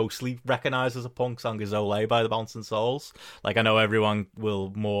one I mostly recognise as a punk song is "Olé" by the Bouncing Souls. Like, I know everyone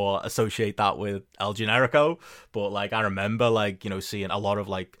will more associate that with El Generico, but like I remember seeing a lot of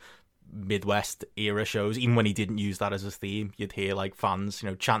like Midwest era shows, even when he didn't use that as his theme, you'd hear like fans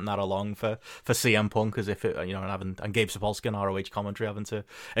chanting that along for CM Punk, as if it and Gabe Sapolsky on ROH commentary having to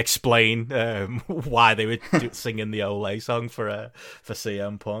explain why they were singing the Olé song for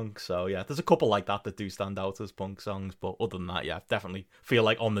CM Punk. So yeah, there's a couple like that do stand out as punk songs, but other than that, yeah, definitely feel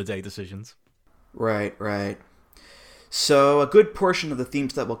like on the day decisions. Right. So a good portion of the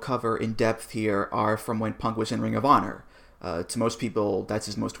themes that we'll cover in depth here are from when Punk was in Ring of Honor. To most people, that's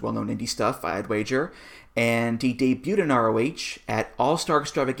his most well-known indie stuff, I'd wager. And he debuted in ROH at All-Star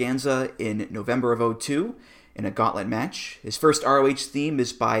Extravaganza in November of 2002 in a gauntlet match. His first ROH theme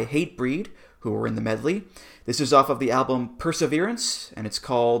is by Hatebreed, who were in the medley. This is off of the album Perseverance, and it's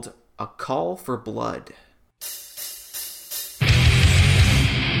called A Call for Blood.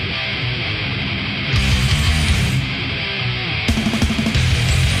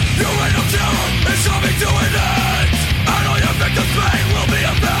 Your reign of terror is coming to an end, and all your victims' pain will be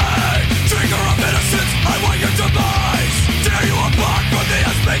avenged. Trigger of innocence, I want your demise. Tear you apart from the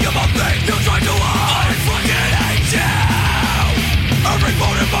unspeakable thing you tried to hide. I fucking hate you. Every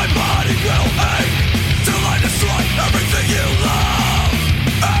bone in my body will ache till I destroy everything you love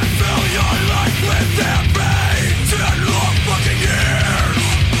and fill your life with their pain. 10 long fucking years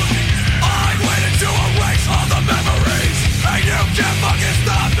I waited to erase all the memories, and you can't fucking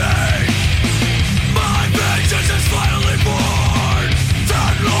stop me. My vengeance is finally born.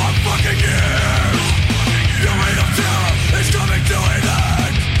 10 long fucking years. Your reign of terror is coming to an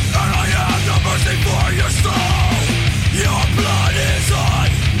end, and I have no mercy for your soul. Your blood is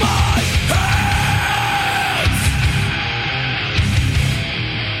on my hands.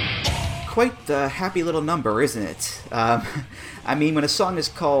 Quite the happy little number, isn't it? I mean, when a song is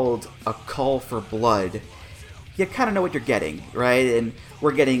called A Call for Blood, you kind of know what you're getting, right? And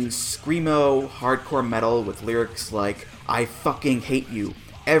we're getting screamo, hardcore metal with lyrics like, "I fucking hate you.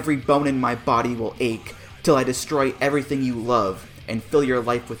 Every bone in my body will ache till I destroy everything you love and fill your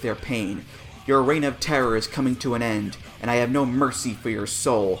life with their pain. Your reign of terror is coming to an end, and I have no mercy for your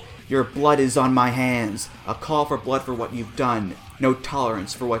soul. Your blood is on my hands. A call for blood for what you've done. No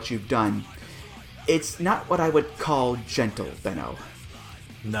tolerance for what you've done." It's not what I would call gentle, Benno.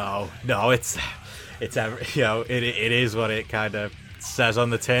 No, it is what it kind of says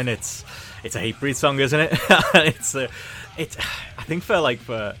on the tin. It's a Hatebreed song, isn't it? I think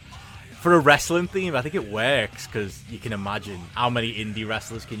for a wrestling theme, I think it works because you can imagine how many indie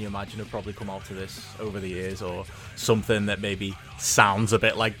wrestlers can you imagine have probably come out to this over the years, or something that maybe sounds a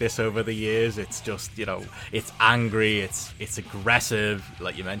bit like this over the years. It's just, it's angry, it's aggressive.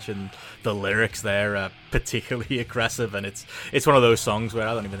 Like you mentioned, the lyrics there are particularly aggressive, and it's one of those songs where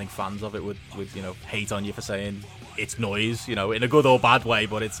I don't even think fans of it would hate on you for saying it's noise, in a good or bad way,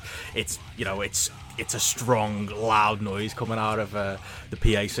 but it's a strong, loud noise coming out of the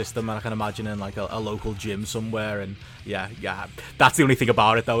PA system, and I can imagine in like a local gym somewhere. And yeah, that's the only thing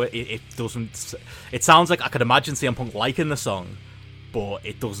about it, though. It doesn't. It sounds like I could imagine CM Punk liking the song, but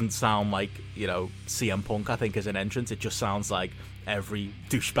it doesn't sound like CM Punk. I think as an entrance, it just sounds like every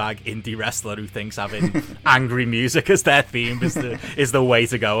douchebag indie wrestler who thinks having angry music as their theme is the way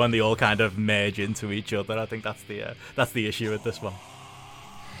to go, and they all kind of merge into each other. I think that's the issue with this one.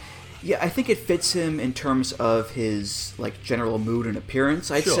 Yeah, I think it fits him in terms of his general mood and appearance,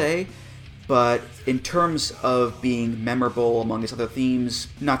 I'd say. But in terms of being memorable among his other themes,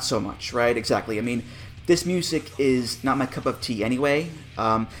 not so much, right? Exactly. I mean, this music is not my cup of tea anyway.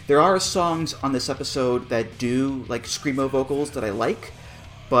 There are songs on this episode that do screamo vocals that I like,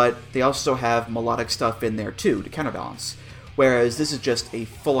 but they also have melodic stuff in there too to counterbalance. Whereas this is just a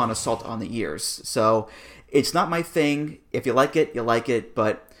full-on assault on the ears. So it's not my thing. If you like it, you like it,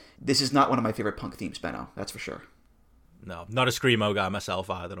 but this is not one of my favorite punk themes, Benno. That's for sure. No, not a screamo guy myself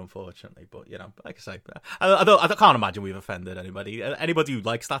either, unfortunately. But like I say, I can't imagine we've offended anybody. Anybody who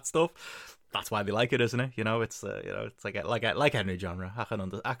likes that stuff, that's why they like it, isn't it? It's like any genre. I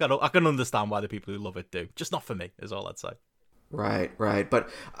can understand why the people who love it do. Just not for me, is all I'd say. Right. But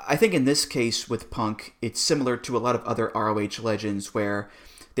I think in this case with Punk, it's similar to a lot of other ROH legends where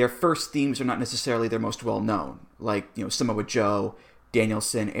their first themes are not necessarily their most well known, like Samoa Joe,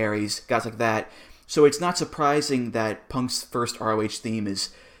 Danielson, Aries, guys like that. So it's not surprising that Punk's first ROH theme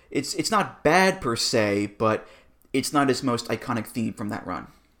is it's not bad per se, but it's not his most iconic theme from that run.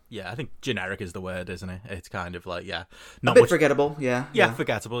 Yeah, I think generic is the word, isn't it? It's kind of like, not a bit forgettable, yeah. Yeah,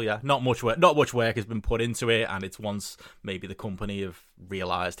 forgettable, yeah. Not much work has been put into it, and it's once maybe the company have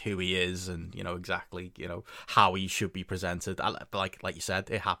realised who he is and, exactly, how he should be presented. Like you said,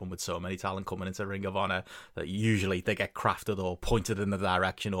 it happened with so many talent coming into Ring of Honor that usually they get crafted or pointed in the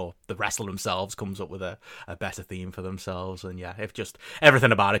direction, or the wrestler themselves comes up with a better theme for themselves. And yeah, if just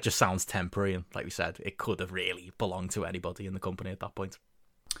everything about it just sounds temporary, and like we said, it could have really belonged to anybody in the company at that point.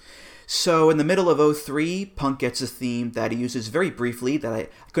 So in the middle of 03, Punk gets a theme that he uses very briefly that I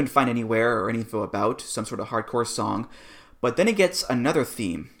couldn't find anywhere or any info about, some sort of hardcore song. But then he gets another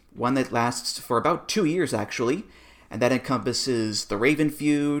theme, one that lasts for about 2 years actually, and that encompasses the Raven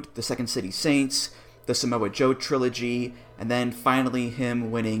feud, the Second City Saints, the Samoa Joe trilogy, and then finally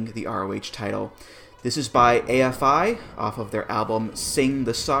him winning the ROH title. This is by AFI off of their album Sing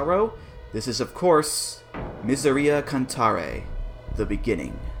the Sorrow. This is, of course, Miseria Cantare, The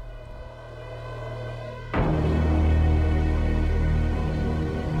Beginning.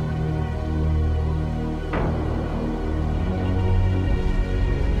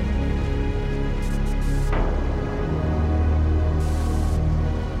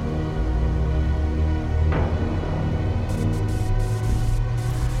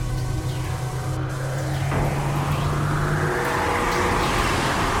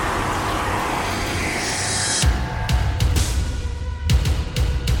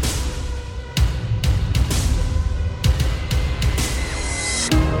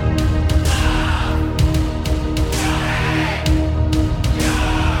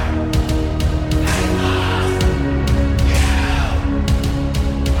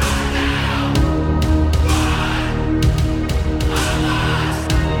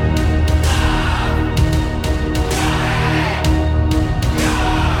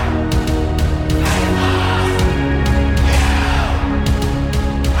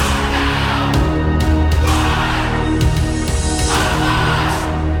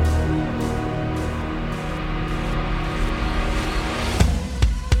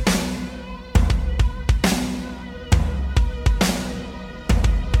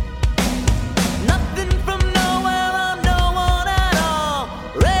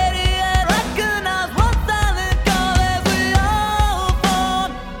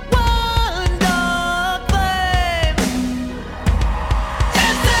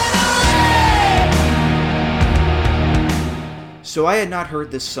 So I had not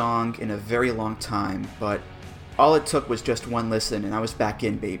heard this song in a very long time, but all it took was just one listen and I was back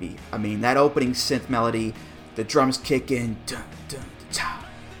in, baby. I mean, that opening synth melody, the drums kick in, dun dun cha,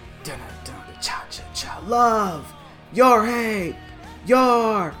 dun dun cha cha cha. Love, your hate,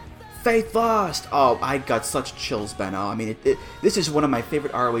 your faith lost. Oh, I got such chills, Benno. I mean, this is one of my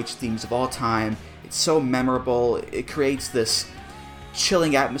favorite ROH themes of all time. It's so memorable. It creates this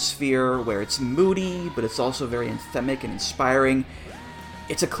chilling atmosphere where it's moody, but it's also very anthemic and inspiring.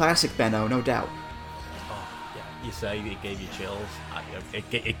 It's a classic, Benno, no doubt. Oh, yeah. You say it gave you chills.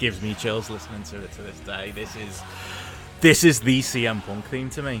 It gives me chills listening to it to this day. This is the CM Punk theme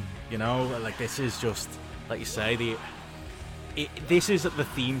to me. Like this is just like you say this is the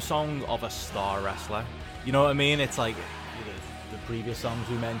theme song of a star wrestler. You know what I mean? It's like the previous songs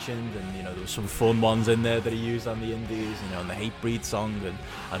we mentioned, and there was some fun ones in there that he used on the indies, and the Hatebreed song, and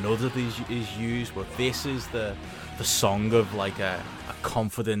another of these is used, but this is the song of like a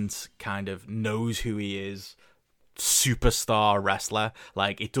confident kind of knows who he is superstar wrestler.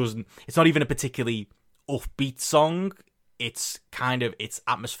 Like it's not even a particularly upbeat song. It's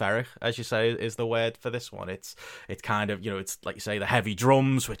atmospheric, as you say, is the word for this one. It's kind of, it's like you say, the heavy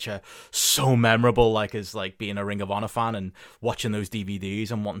drums, which are so memorable, like as like being a Ring of Honor fan and watching those DVDs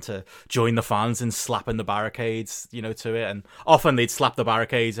and wanting to join the fans and slapping the barricades, to it. And often they'd slap the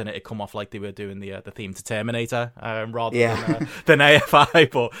barricades and it'd come off like they were doing the theme to Terminator rather than AFI.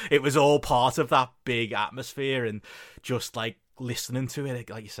 But it was all part of that big atmosphere, and just like listening to it,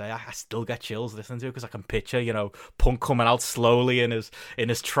 like you say, I still get chills listening to it because I can picture, Punk coming out slowly in his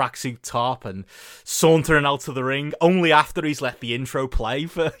tracksuit top and sauntering out to the ring only after he's let the intro play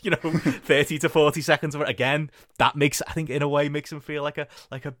for 30 to 40 seconds of it. Again, that makes, I think, in a way, makes him feel like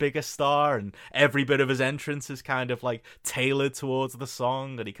a bigger star, and every bit of his entrance is kind of like tailored towards the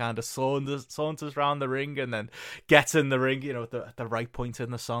song, and he kind of saunters around the ring and then gets in the ring, at the right point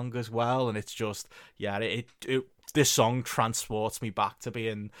in the song as well. And it's just, this song transports me back to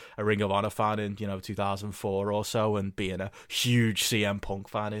being a Ring of Honor fan in 2004 or so, and being a huge CM Punk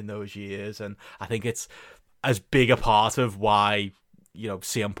fan in those years. And I think it's as big a part of why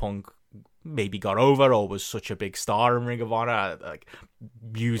CM Punk maybe got over or was such a big star in Ring of Honor. Like,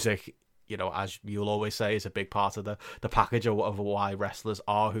 music, you know, as you'll always say, is a big part of the package of why wrestlers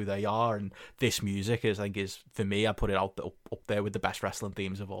are who they are. And this music is, I think, is, for me, I put it up there with the best wrestling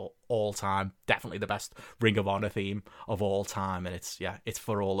themes of all time. Definitely the best Ring of Honor theme of all time. And it's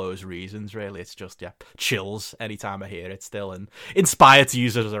for all those reasons, really. It's just, chills anytime I hear it still, and inspired to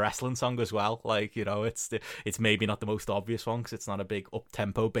use it as a wrestling song as well. Like, you know, it's maybe not the most obvious one because it's not a big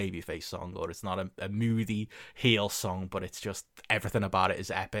up-tempo babyface song, or it's not a moody heel song, but it's just, everything about it is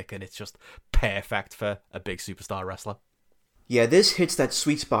epic, and it's just perfect for a big superstar wrestler. Yeah, this hits that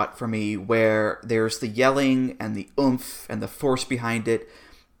sweet spot for me where there's the yelling and the oomph and the force behind it,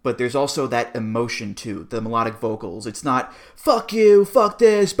 but there's also that emotion too, the melodic vocals. It's not, fuck you, fuck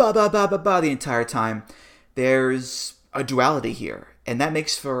this, ba ba ba ba ba the entire time. There's a duality here, and that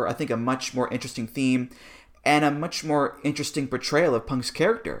makes for, I think, a much more interesting theme and a much more interesting portrayal of Punk's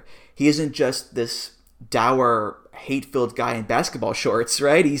character. He isn't just this dour, hate-filled guy in basketball shorts,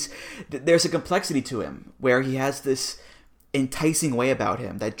 right? There's a complexity to him where he has this enticing way about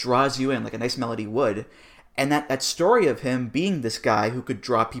him that draws you in like a nice melody would. And that story of him being this guy who could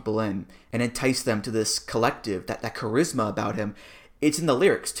draw people in and entice them to this collective, that charisma about him, it's in the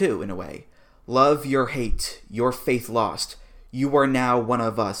lyrics too, in a way. Love your hate, your faith lost. You are now one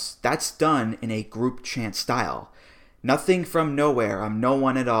of us. That's done in a group chant style. Nothing from nowhere, I'm no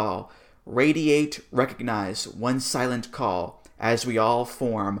one at all. Radiate, recognize, one silent call, as we all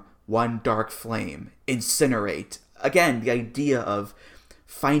form one dark flame. Incinerate. Again, the idea of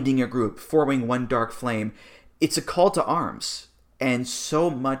finding a group, forming one dark flame, it's a call to arms. And so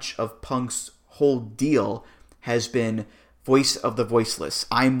much of Punk's whole deal has been voice of the voiceless.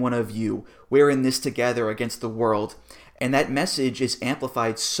 I'm one of you. We're in this together against the world. And that message is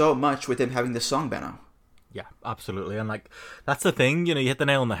amplified so much with him having this song, Benno. Yeah, absolutely. And like, that's the thing, you know, you hit the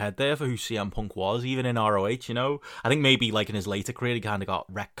nail on the head there for who CM Punk was, even in ROH, you know. I think maybe like in his later career, he kind of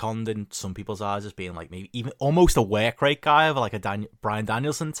got retconned in some people's eyes as being like maybe even almost a work rate guy of like a Bryan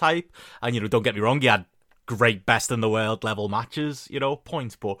Danielson type. And, you know, don't get me wrong, he had great best in the world level matches, you know,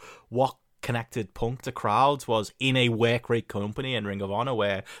 points. But what connected Punk to crowds was in a work rate company in Ring of Honor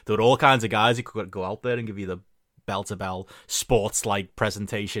where there were all kinds of guys who could go out there and give you the bell-to-bell sports-like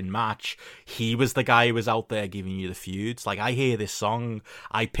presentation match. He was the guy who was out there giving you the feuds. Like, I hear this song,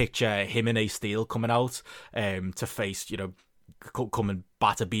 I picture him and Ace Steel coming out to face, you know, come and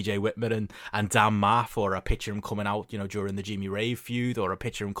batter BJ Whitmer and Dan Maff, or I picture him coming out, you know, during the Jimmy Rave feud, or I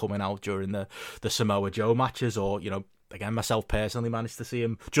picture him coming out during the Samoa Joe matches, or, you know, again, myself personally managed to see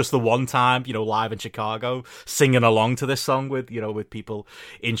him just the one time, you know, live in Chicago, singing along to this song with, you know, with people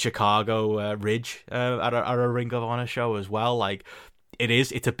in Chicago Ridge at a Ring of Honor show as well. Like,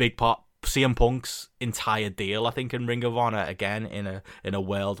 it's a big part. CM Punk's entire deal, I think, in Ring of Honor, again, in a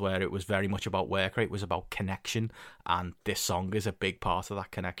world where it was very much about work rate, was about connection, and this song is a big part of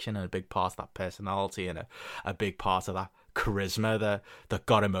that connection and a big part of that personality and a big part of that charisma that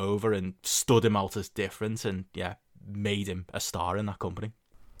got him over and stood him out as different and, yeah, made him a star in that company.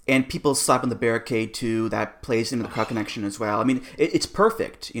 And people slapping the barricade too, that plays into the crowd connection as well. I mean, it's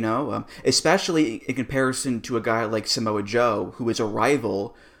perfect, you know, especially in comparison to a guy like Samoa Joe, who is a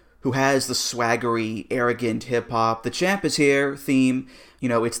rival, who has the swaggery, arrogant hip-hop, the champ is here theme. You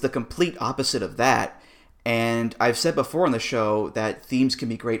know, it's the complete opposite of that. And I've said before on the show that themes can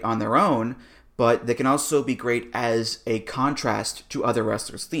be great on their own, but they can also be great as a contrast to other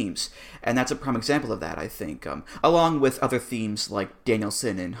wrestlers' themes. And that's a prime example of that, I think, along with other themes like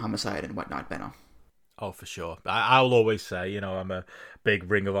Danielson and Homicide and whatnot, Benno. Oh, for sure. I'll always say, you know, I'm a big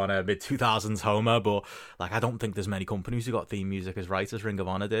Ring of Honor mid-2000s homer, but, like, I don't think there's many companies who got theme music as right as Ring of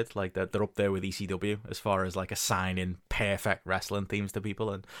Honor did. Like, they're up there with ECW as far as, like, assigning perfect wrestling themes to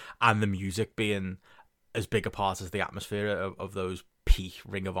people and the music being as big a part as the atmosphere of those peak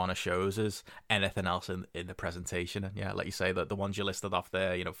Ring of Honor shows as anything else in the presentation. And yeah, like you say, that the ones you listed off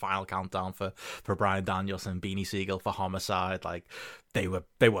there, you know, Final Countdown for Bryan Danielson, Beanie Siegel for Homicide, like they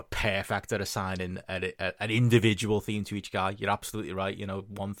were perfect at assigning an individual theme to each guy. You're absolutely right. You know,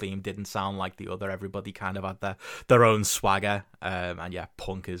 one theme didn't sound like the other. Everybody kind of had their own swagger. And yeah,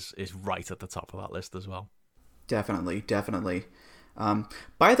 Punk is right at the top of that list as well. Definitely.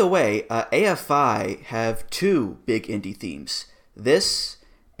 By the way, AFI have two big indie themes. This,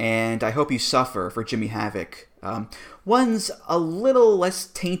 and I Hope You Suffer for Jimmy Havoc. One's a little less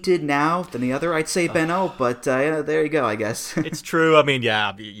tainted now than the other, I'd say, Benno, but there you go, I guess. It's true. I mean,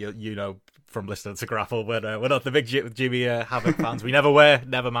 yeah, you know, from listening to Grapple. We're not the big Jimmy Havoc fans. We never were.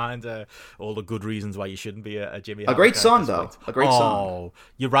 Never mind all the good reasons why you shouldn't be a Jimmy Havoc. A great song, though. A great song. Oh,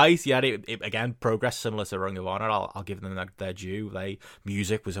 you're right. Yeah, again, progress similar to Ring of Honor. I'll give them their due.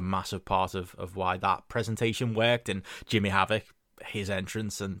 Music was a massive part of why that presentation worked, and Jimmy Havoc, his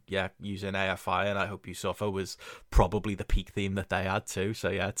entrance and using AFI and I Hope You Suffer was probably the peak theme that they had too.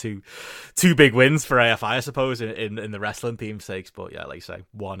 So two big wins for AFI, I suppose, in the wrestling theme sakes. But like you say,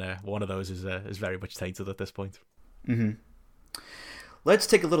 one of those is very much tainted at this point. Mm-hmm. Let's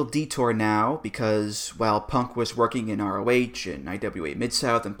take a little detour now, because while Punk was working in ROH and IWA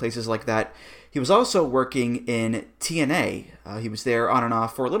Mid-South and places like that, he was also working in TNA. He was there on and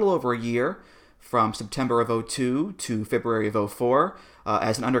off for a little over a year, from September of 2002 to February of 2004,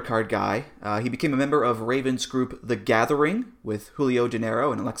 as an undercard guy. He became a member of Raven's group The Gathering with Julio De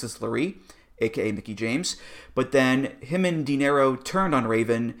Niro and Alexis Lurie, a.k.a. Mickie James. But then him and De Niro turned on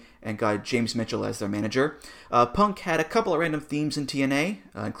Raven and got James Mitchell as their manager. Punk had a couple of random themes in TNA,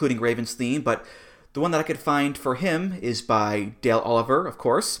 including Raven's theme, but the one that I could find for him is by Dale Oliver, of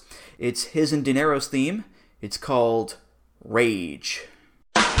course. It's his and De Niro's theme. It's called Rage.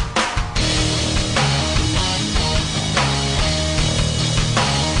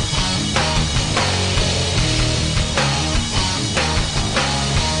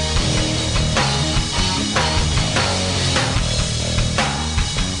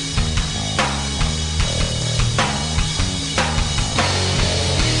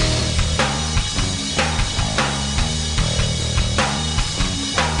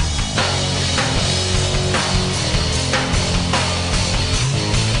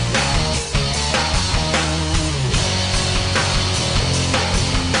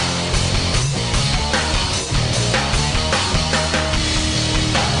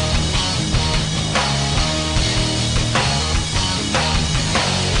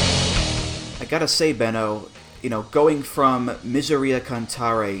 Gotta say, Benno, going from Miseria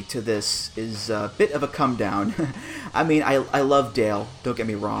Cantare to this is a bit of a come down. I mean, I love Dale, don't get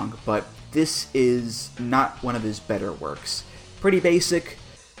me wrong, but this is not one of his better works. Pretty basic,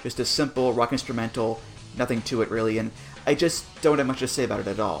 just a simple rock instrumental, nothing to it really, and I just don't have much to say about it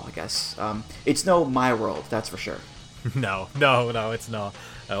at all, I guess. It's no My World, that's for sure. No, it's not.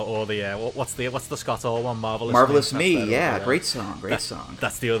 Or the what's the Scott Hall one? Marvelous Me, great song.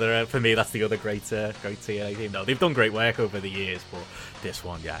 That's the other for me. That's the other great TNA team. No, they've done great work over the years, but this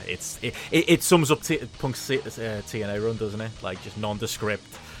one, it sums up Punk's TNA run, doesn't it? Like, just nondescript.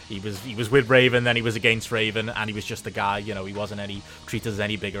 He was with Raven, then he was against Raven, and he was just a guy. He wasn't treated as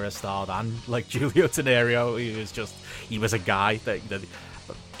any bigger a star than like Julio De Niro. He was a guy that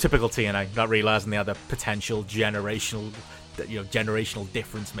typical TNA, not realizing they had a potential generational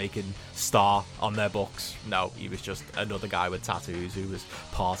difference-making star on their books. No, he was just another guy with tattoos who was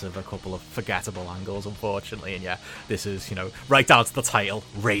part of a couple of forgettable angles, unfortunately. And this is, right down to the title,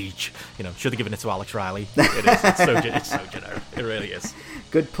 Rage. Should have given it to Alex Riley. It is. It's so generic. It really is.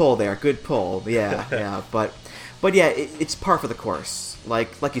 Good pull there. Good pull. Yeah. But it's par for the course.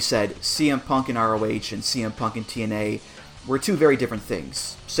 Like you said, CM Punk in ROH and CM Punk in TNA were two very different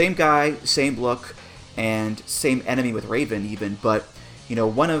things. Same guy, same look, and same enemy with Raven even, but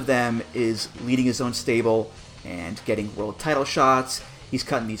one of them is leading his own stable and getting world title shots. He's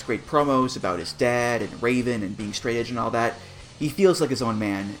cutting these great promos about his dad and Raven and being straight edge and all that. He feels like his own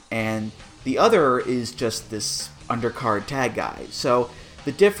man, and the other is just this undercard tag guy. So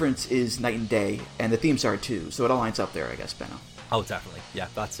the difference is night and day, and the themes are too, so it all lines up there, I guess, Benno. Oh, definitely. Yeah,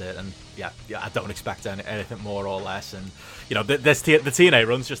 that's it. And I don't expect anything more or less. And the TNA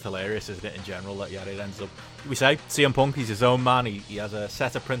run's just hilarious, isn't it? In general, that it ends up. We say CM Punk, he's his own man. He has a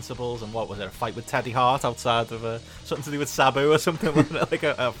set of principles. And what was it? A fight with Teddy Hart outside of something to do with Sabu or something, wasn't it? Like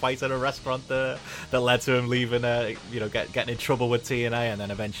a fight at a restaurant that led to him leaving. Getting in trouble with TNA, and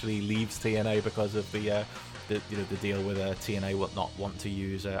then eventually leaves TNA because of the deal with TNA not wanting to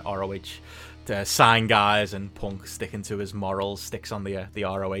use ROH. To sign guys, and Punk sticking to his morals, sticks on the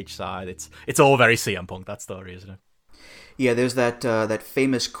ROH side. It's all very CM Punk, that story, isn't it? Yeah, there's that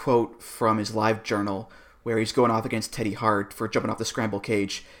famous quote from his live journal where he's going off against Teddy Hart for jumping off the scramble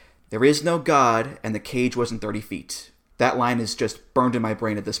cage. There is no God, and the cage wasn't 30 feet. That line is just burned in my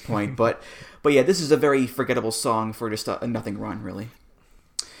brain at this point. but yeah, this is a very forgettable song for just a nothing run, really.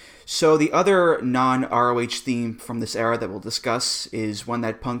 So the other non-ROH theme from this era that we'll discuss is one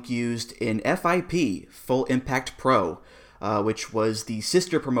that Punk used in FIP, Full Impact Pro, which was the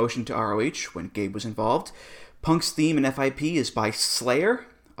sister promotion to ROH when Gabe was involved. Punk's theme in FIP is by Slayer,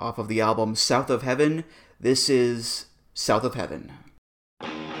 off of the album South of Heaven. This is South of Heaven.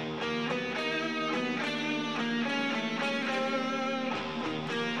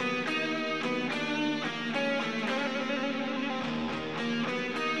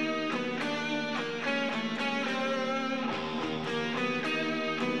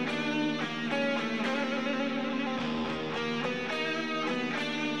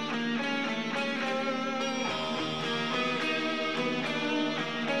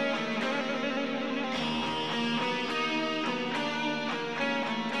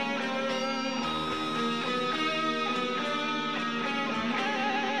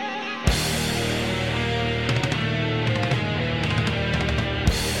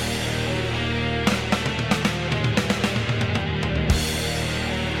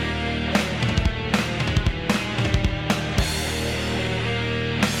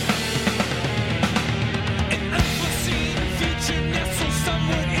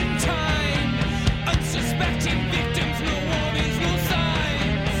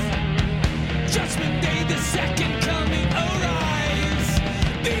 Judgment Day, the second coming, arise.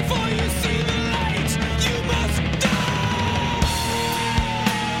 Before you see the light, you must die.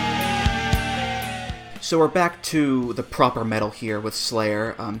 So we're back to the proper metal here with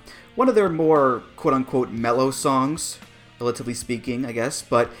Slayer. One of their more quote-unquote mellow songs, relatively speaking, I guess,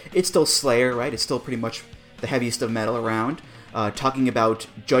 but it's still Slayer, right? It's still pretty much the heaviest of metal around. Talking about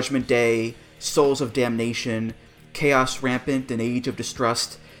Judgment Day, Souls of Damnation, Chaos Rampant, An Age of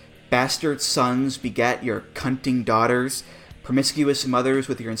Distrust, Bastard sons begat your cunting daughters, promiscuous mothers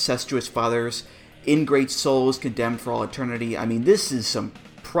with your incestuous fathers, ingrate souls condemned for all eternity. I mean, this is some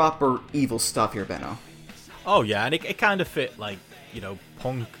proper evil stuff here, Benno. Oh yeah, and it kind of fit, like,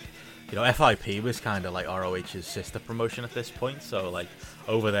 punk. FIP was kind of like ROH's sister promotion at this point, so like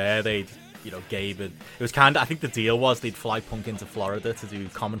over there they'd, Gabe, it was kind of, I think the deal was they'd fly Punk into Florida to do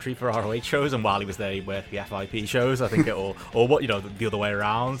commentary for ROH shows, and while he was there he'd work the FIP shows, I think, or what, the other way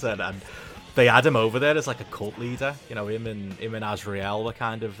around, and they had him over there as like a cult leader, him and Azrael were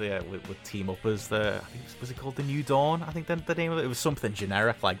kind of would team up as I think was it called the New Dawn? I think the name of it was something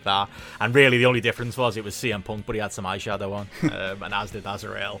generic like that. And really the only difference was it was CM Punk, but he had some eyeshadow on, and as did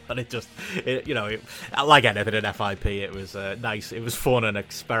Azrael. And like anything in FIP, it was nice. It was fun and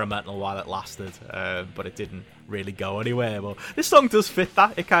experimental while it lasted, but it didn't really go anywhere. But this song does fit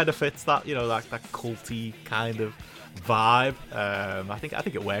that. It kind of fits that, that culty kind of vibe. I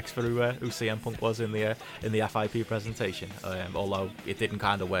think it works for who CM Punk was in the FIP presentation. Although it didn't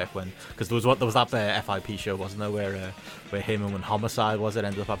kind of work because there was that FIP show, wasn't there, where him and Homicide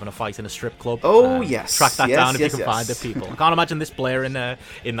ended up having a fight in a strip club. Oh yes, track that down if you can yes. find it, people. I can't imagine this Blair in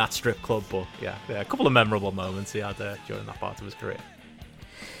that strip club, but yeah, a couple of memorable moments he had during that part of his career.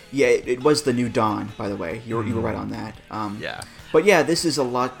 Yeah, it was the New Dawn, by the way. You were right on that. Yeah. But yeah, this is a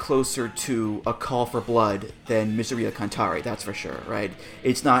lot closer to A Call for Blood than Miseria Cantare, that's for sure, right?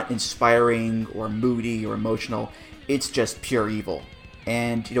 It's not inspiring or moody or emotional. It's just pure evil.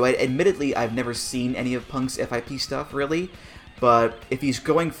 And, admittedly, I've never seen any of Punk's FIP stuff, really. But if he's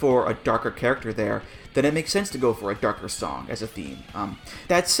going for a darker character there, then it makes sense to go for a darker song as a theme.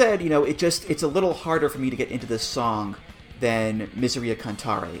 That said, it's a little harder for me to get into this song than Miseria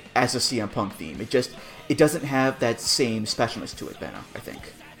Cantare as a CM Punk theme. It doesn't have that same specialness to it, Benno, I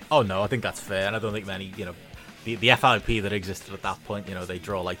think. Oh no, I think that's fair, and I don't think many, the FIP that existed at that point, they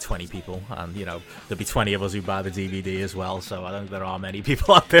draw like 20 people, and there'll be 20 of us who buy the DVD as well, so I don't think there are many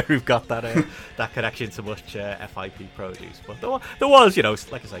people out there who've got that that connection to much FIP produce. But there was,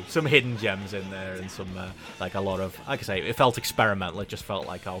 like I say, some hidden gems in there, and some like a lot of, like I say, it felt experimental. It just felt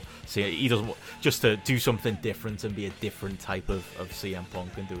like, he doesn't just to do something different and be a different type of CM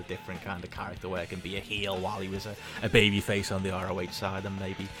Punk and do a different kind of character work and be a heel while he was a babyface on the ROH side, and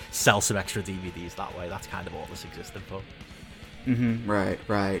maybe sell some extra DVDs that way. That's kind of all this existed for. Right.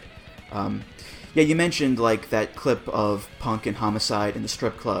 Yeah, you mentioned like that clip of Punk and Homicide in the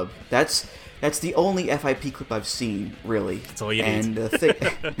strip club. That's the only FIP clip I've seen, really. That's all you need. And the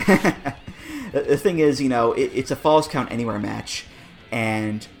thing is, it's a Falls Count Anywhere match,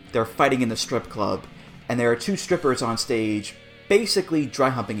 and they're fighting in the strip club, and there are two strippers on stage basically dry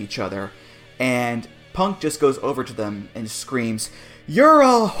humping each other, and Punk just goes over to them and screams, "You're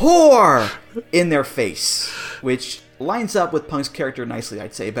a whore!" in their face, which lines up with Punk's character nicely,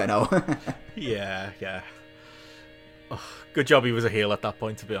 I'd say, Benno. Yeah. Oh, good job he was a heel at that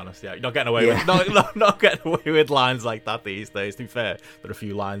point, to be honest. Yeah, you're not getting away with not getting away with lines like that these days. To be fair, there are a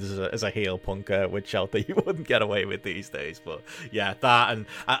few lines as a heel Punk would shout that you wouldn't get away with these days. But yeah, that, and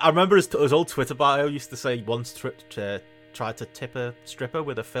I remember his old Twitter bio used to say once tried to tip a stripper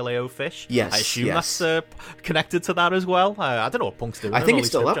with a Filet-O-Fish. Yes, I assume that's connected to that as well. I don't know what Punk's doing. I think it's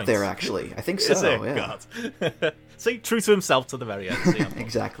still up there, actually. I think so. Is it? Yeah. God. See, true to himself to the very end.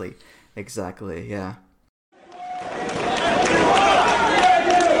 Exactly. Yeah.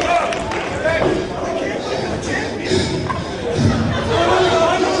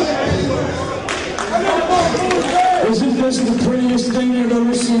 Isn't this the prettiest thing you've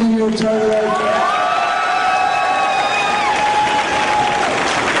ever seen in your entire life?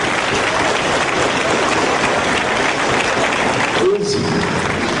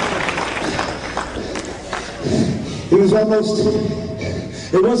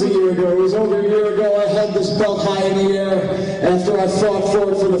 It was a year ago. It was over a year ago. I held this belt high in the air after I fought for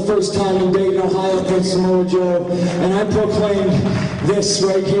it for the first time in Dayton, Ohio against Samoa Joe. And I proclaimed this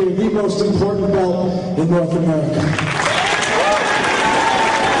right here, the most important belt in North America.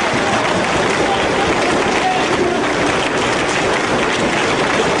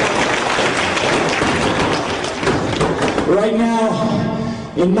 Right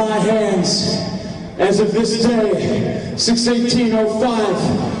now, in my hands, as of this day,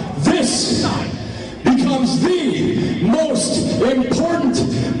 6/18/05, this becomes the most important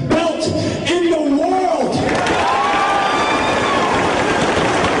belt in the world.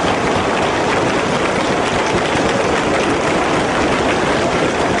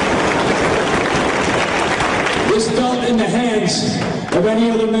 This belt in the hands of any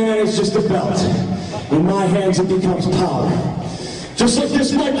other man is just a belt. In my hands it becomes power. Just like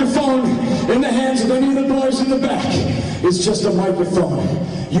this microphone in the hands of any of the boys in the back is just a microphone.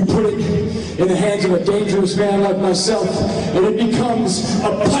 You put it in the hands of a dangerous man like myself and it becomes a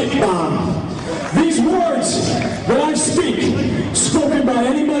pipe bomb. These words that I speak, spoken by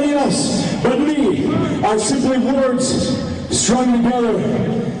anybody else but me, are simply words strung together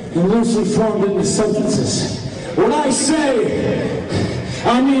and loosely formed into sentences. When I say,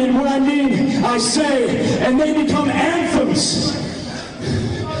 I mean what I mean, I say, and they become anthems.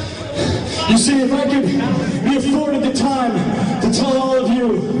 You see, if I could be afforded the time to tell all of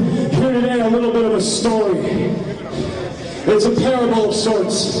you here today a little bit of a story. It's a parable of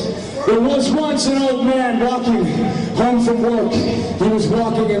sorts. There was once an old man walking home from work. He was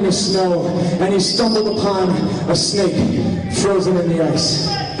walking in the snow, and he stumbled upon a snake frozen in the ice.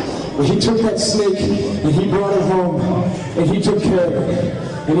 Well, he took that snake, and he brought it home, and he took care of it.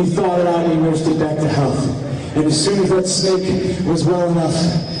 And he thawed it out, and he nursed it back to health. And as soon as that snake was well enough,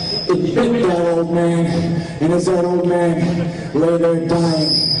 it bit that old man, and as that old man lay there dying,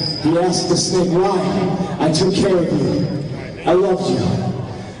 he asked the snake, why? I took care of you. I loved you.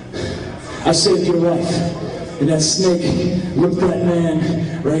 I saved your life. And that snake looked that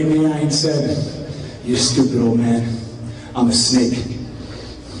man right in the eye and said, you stupid old man, I'm a snake.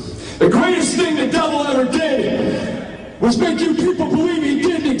 The greatest thing the devil ever did was make you people believe he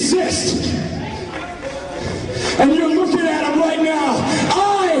didn't exist. And you're looking at him right now.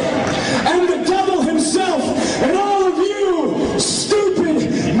 I am the devil himself, and all of you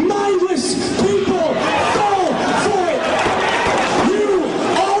stupid, mindless people fall for it. You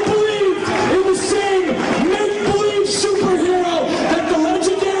all believed in the same make-believe superhero that the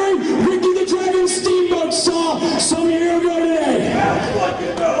legendary Ricky the Dragon Steamboat saw some year ago today.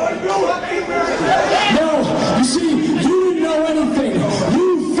 No, you see, you didn't know anything.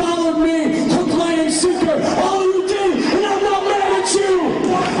 You followed me, hook, line, and sinker. All you did, and I'm not mad at you.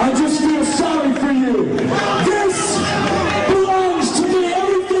 I just feel sorry for you. This belongs to me.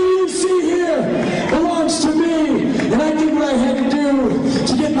 Everything you see here belongs to me. And I did what I had to do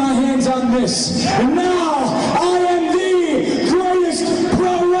to get my hands on this. And now, I am the greatest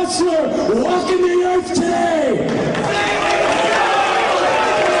pro wrestler walking the earth today.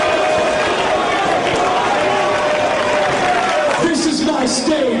 This is my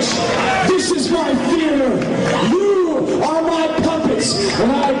stage. This is my theater. You are my puppets.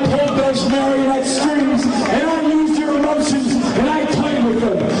 And I pulled those marionette strings, and I used your emotions, and I played with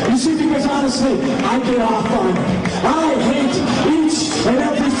them. You see, because honestly, I get off on it. I hate each and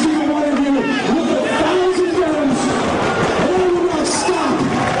every single one of you with 1,000 guns. And I will not stop.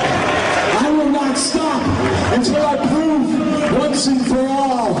 I will not stop until I prove once and for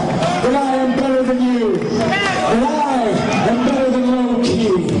all that I am better than you. That I am better than Low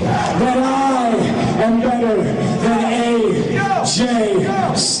Key. That I am better than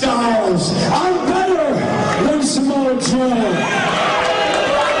AJ Styles. I'm better than Samoa Joe.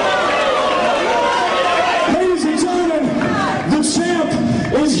 Ladies and gentlemen, the champ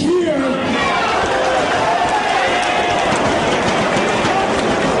is here.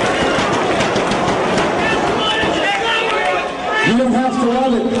 You don't have to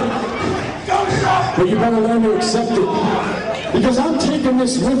love it, but you better learn to accept it. Because I'm taking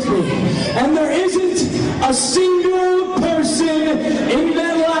this with me, and there isn't a single person in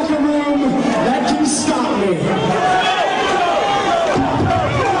that locker room that can stop me.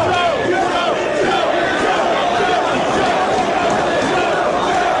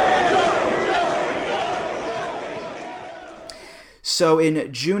 So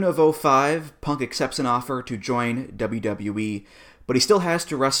in June of 2005, Punk accepts an offer to join WWE, but he still has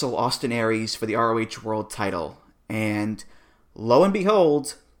to wrestle Austin Aries for the ROH World title. And lo and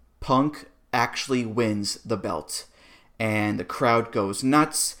behold, Punk actually wins the belt. And the crowd goes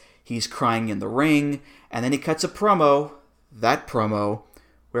nuts, he's crying in the ring, and then he cuts a promo, that promo,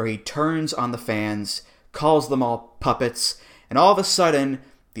 where he turns on the fans, calls them all puppets, and all of a sudden,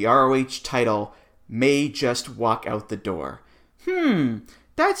 the ROH title may just walk out the door.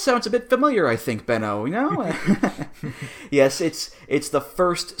 That sounds a bit familiar, I think, Benno, you know? Yes, it's the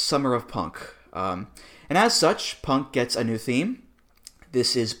first summer of Punk. And as such, Punk gets a new theme.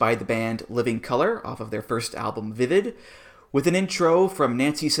 This is by the band Living Colour, off of their first album, Vivid. With an intro from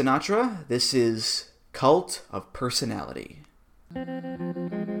Nancy Sinatra, this is Cult of Personality.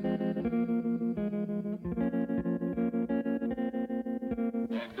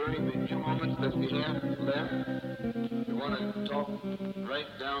 150 here, left. We want to talk right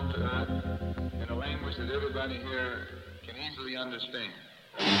down to earth in a language that everybody here can easily understand.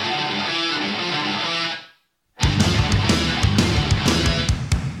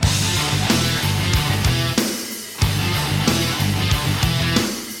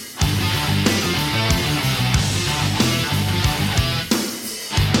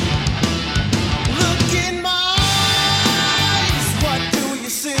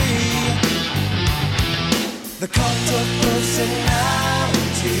 The cult of personality.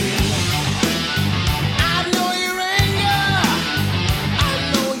 I know your anger, I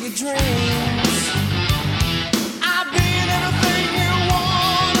know your dreams. I've been everything you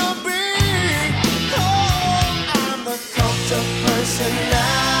wanna be. Oh, I'm the cult of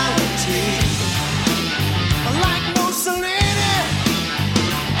personality. Like Mussolini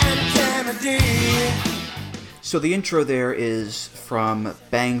and Kennedy. So the intro there is from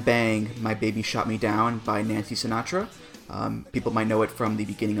Bang Bang, My Baby Shot Me Down by Nancy Sinatra. People might know it from the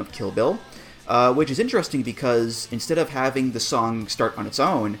beginning of Kill Bill, which is interesting because instead of having the song start on its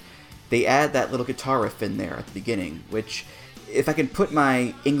own, they add that little guitar riff in there at the beginning, which, if I can put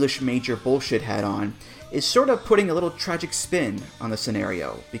my English major bullshit hat on, is sort of putting a little tragic spin on the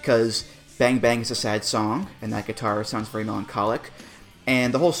scenario, because Bang Bang is a sad song, and that guitar sounds very melancholic,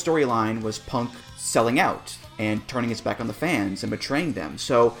 and the whole storyline was Punk selling out and turning his back on the fans and betraying them.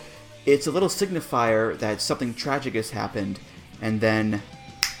 So it's a little signifier that something tragic has happened, and then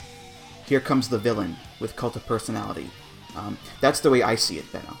here comes the villain with Cult of Personality. That's the way I see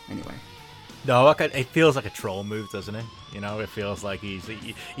it, Benno, anyway. No, it feels like a troll move, doesn't it? You know, it feels like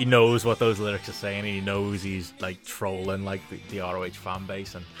he knows what those lyrics are saying, and he knows he's like trolling like the ROH fan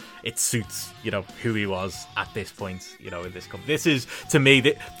base, and it suits, you know, who he was at this point, you know, in this company. This is, to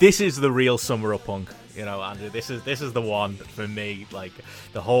me, this is the real Summer of Punk, you know, Andrew. This is the one for me. Like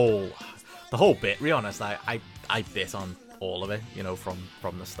the whole bit. To be honest, I bit on all of it, you know, from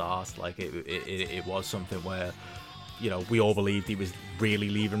the start. Like it was something where, you know, we all believed he was really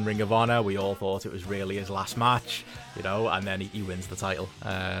leaving Ring of Honor. We all thought it was really his last match, you know, and then he wins the title.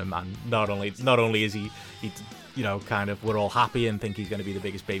 And not only is he, you know, kind of, we're all happy and think he's going to be the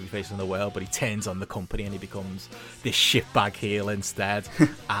biggest babyface in the world, but he turns on the company and he becomes this shitbag heel instead.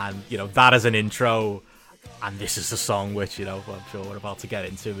 And, you know, that as an intro, and this is a song which, you know, I'm sure we're about to get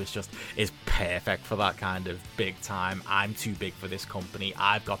into, is perfect for that kind of big time. I'm too big for this company.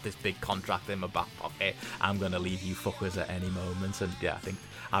 I've got this big contract in my back pocket. I'm going to leave you fuckers at any moment. And yeah, I think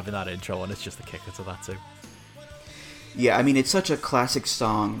having that intro on, it's just a kicker to that too. Yeah, I mean, it's such a classic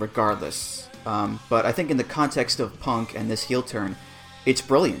song regardless. But I think in the context of Punk and this heel turn, it's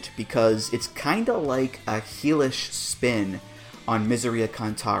brilliant because it's kind of like a heelish spin on Miseria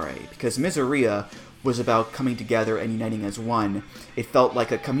Cantare. Because Miseria was about coming together and uniting as one. It felt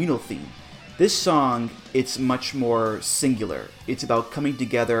like a communal theme. This song, it's much more singular. It's about coming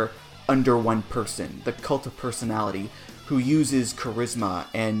together under one person, the Cult of Personality, who uses charisma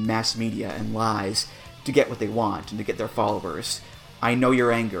and mass media and lies to get what they want and to get their followers. I know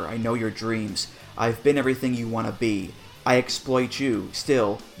your anger, I know your dreams. I've been everything you want to be. I exploit you,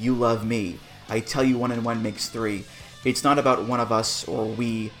 still, you love me. I tell you 1 and 1 makes 3. It's not about one of us or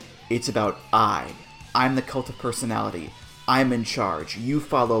we, it's about I. I'm the Cult of Personality. I'm in charge. You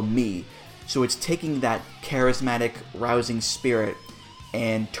follow me. So it's taking that charismatic, rousing spirit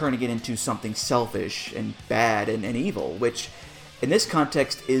and turning it into something selfish and bad and evil, which in this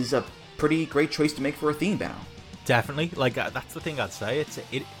context is a pretty great choice to make for a theme, Benno. Definitely. Like, that's the thing I'd say.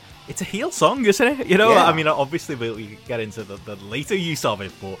 It's a heel song, isn't it? You know, yeah. I mean, obviously we get into the later use of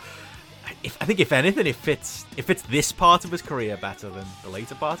it, but I think if anything, it fits this part of his career better than the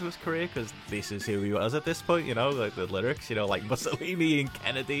later part of his career, because this is who he was at this point, you know, like the lyrics, you know, like Mussolini and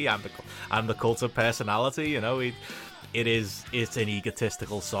Kennedy, I'm the Cult of Personality, you know, it's an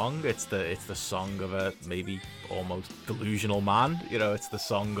egotistical song. It's the song of a maybe almost delusional man, you know. It's the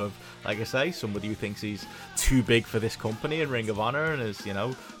song of, like I say, somebody who thinks he's too big for this company in Ring of Honor and is, you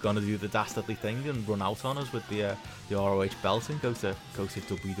know, gonna do the dastardly thing and run out on us with the ROH belt and go to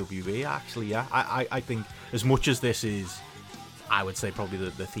WWE. Actually, yeah, I think as much as this is, I would say probably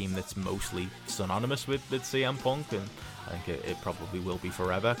the theme that's mostly synonymous with CM Punk, and I think it probably will be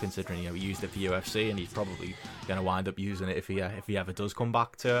forever, considering, you know, he used it for UFC and he's probably going to wind up using it if he ever does come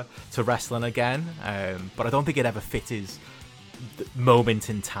back to wrestling again. But I don't think it ever fit his moment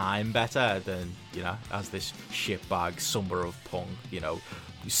in time better than, you know, as this shitbag Summer of Punk, you know,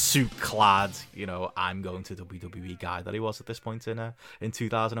 suit clad, you know, I'm going to WWE guy that he was at this point in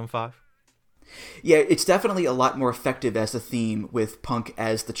 2005. Yeah, it's definitely a lot more effective as a theme with Punk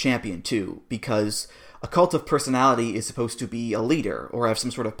as the champion too, because a Cult of Personality is supposed to be a leader or have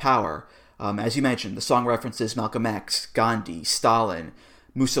some sort of power. As you mentioned, the song references Malcolm X, Gandhi, Stalin,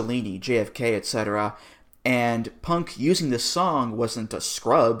 Mussolini, JFK, etc. And Punk using this song wasn't a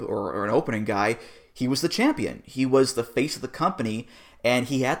scrub or an opening guy. He was the champion. He was the face of the company, and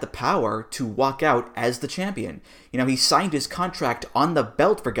he had the power to walk out as the champion. You know, he signed his contract on the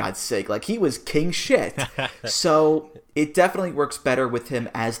belt, for God's sake. Like, he was king shit. So it definitely works better with him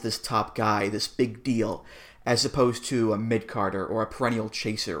as this top guy, this big deal, as opposed to a mid-carder or a perennial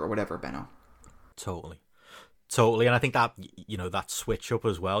chaser or whatever, Benno. Totally, and I think that, you know, that switch up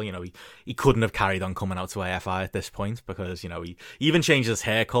as well, you know, he couldn't have carried on coming out to AFI at this point because, you know, he even changed his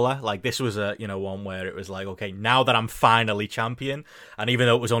hair colour. Like, this was a, you know, one where it was like, okay, now that I'm finally champion, and even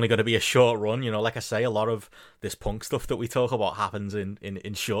though it was only going to be a short run, you know, like I say, a lot of this Punk stuff that we talk about happens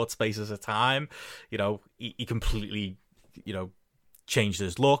in short spaces of time. You know, he completely, you know, changed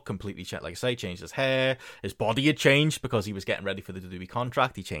his look, completely changed his hair. His body had changed because he was getting ready for the WWE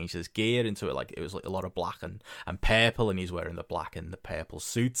contract. He changed his gear into it, like it was like a lot of black and purple, and he's wearing the black and the purple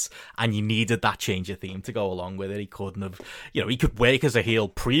suits, and you needed that change of theme to go along with it. He couldn't have, you know, he could work as a heel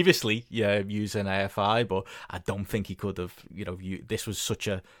previously, using AFI, but I don't think he could have, you know, this was such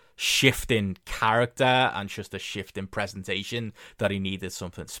a shift in character and just a shift in presentation that he needed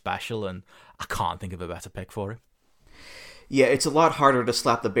something special, and I can't think of a better pick for it. Yeah, it's a lot harder to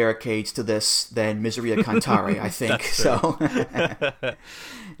slap the barricades to this than Miseria Cantare, I think. So,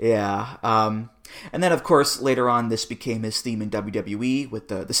 yeah. And then, of course, later on, this became his theme in WWE with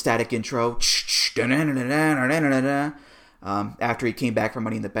the static intro. After he came back from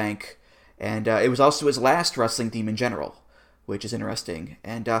Money in the Bank. And it was also his last wrestling theme in general, which is interesting.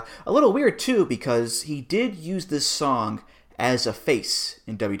 And a little weird, too, because he did use this song as a face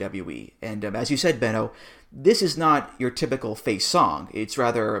in WWE. And as you said, Benno, this is not your typical face song. It's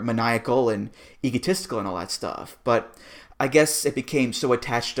rather maniacal and egotistical and all that stuff. But I guess it became so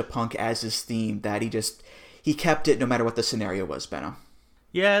attached to Punk as his theme that he kept it no matter what the scenario was, Benno.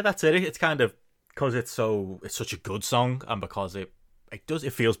 Yeah, that's it. It's kind of because it's such a good song, and because it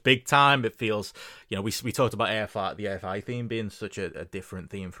feels big time. It feels, you know, we talked about the AFI theme being such a different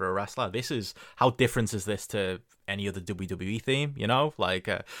theme for a wrestler. How different is this to any other WWE theme, you know? Like,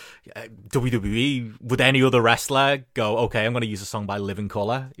 WWE, would any other wrestler go, okay, I'm going to use a song by Living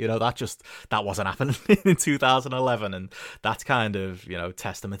Colour? You know, that wasn't happening in 2011, and that's kind of, you know,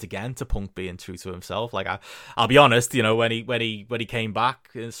 testament again to Punk being true to himself. Like, I'll be honest, you know, when he came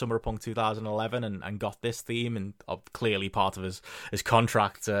back in Summer of Punk 2011 and got this theme, and clearly part of his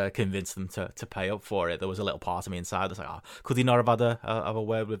contract convinced them to pay up for it, there was a little part of me inside that's like, oh, could he not have had a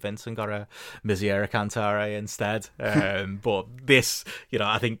word with Vince and got a Miseria Cantare instead? But this, you know,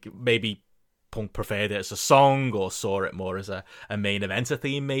 I think maybe Punk preferred it as a song or saw it more as a main eventer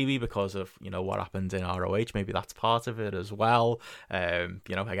theme, maybe because of, you know, what happened in ROH. Maybe that's part of it as well. You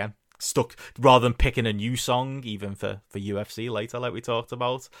know, again, stuck rather than picking a new song even for UFC later, like we talked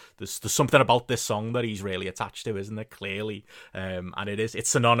about. There's something about this song that he's really attached to, isn't it? Clearly, and it's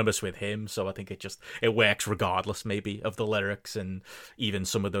synonymous with him, so I think it works regardless maybe of the lyrics and even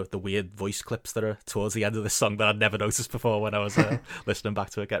some of the weird voice clips that are towards the end of this song that I'd never noticed before when I was listening back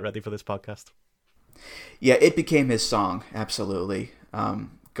to it, get ready for this podcast. Yeah, it became his song, absolutely.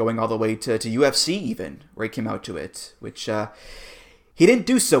 Going all the way to UFC even, where he came out to it, which he didn't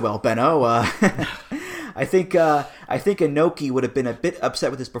do so well, Benno. I think Inoki would have been a bit upset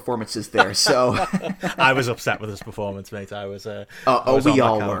with his performances there. So I was upset with his performance, mate. I was.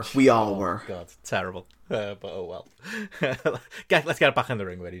 We all were. God, terrible. But oh well. Let's get it back in the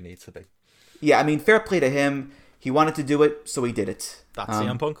ring where he needs to be. Yeah, I mean, fair play to him. He wanted to do it, so he did it. That's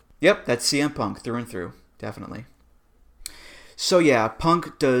CM Punk. Yep, that's CM Punk through and through, definitely. So yeah,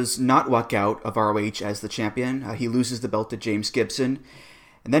 Punk does not walk out of ROH as the champion. He loses the belt to James Gibson.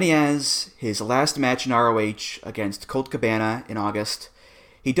 And then he has his last match in ROH against Colt Cabana in August.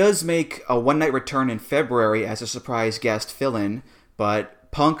 He does make a one-night return in February as a surprise guest fill-in,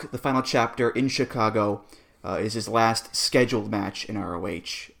 but Punk, the final chapter in Chicago, is his last scheduled match in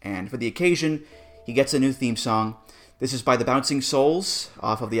ROH. And for the occasion, he gets a new theme song. This is by the Bouncing Souls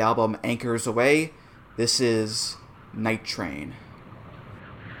off of the album Anchors Away. This is Night Train.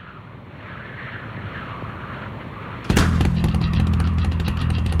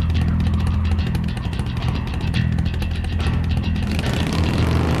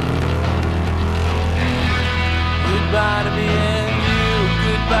 Goodbye to me and you,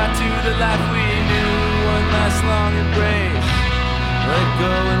 goodbye to the life we knew. One last long embrace, let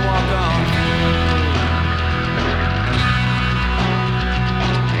go and walk on through.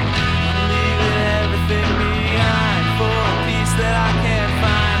 I'm leaving everything behind for a peace that I can't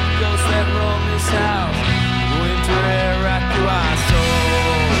find. Ghosts that roam this house, winter air right through our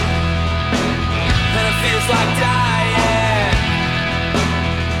soul.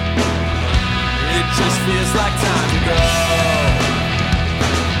 feels like time to go.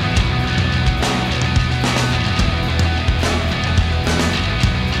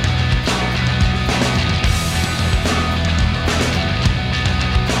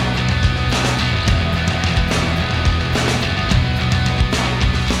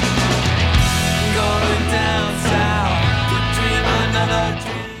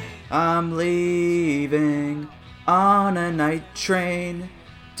 I'm leaving on a night train.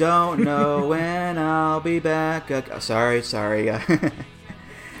 Don't know when I'll be back. Sorry.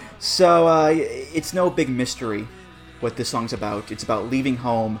 So, it's no big mystery what this song's about. It's about leaving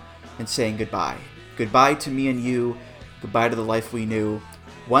home and saying goodbye. Goodbye to me and you. Goodbye to the life we knew.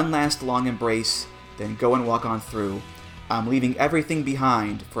 One last long embrace, then go and walk on through. I'm leaving everything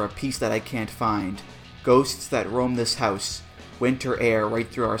behind for a peace that I can't find. Ghosts that roam this house. Winter air right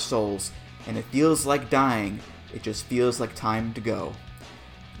through our souls, and it feels like dying, it just feels like time to go.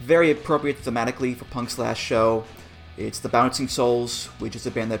 Very appropriate thematically for Punk's last show. It's the Bouncing Souls, which is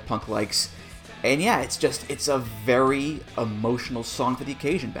a band that Punk likes, and yeah, it's a very emotional song for the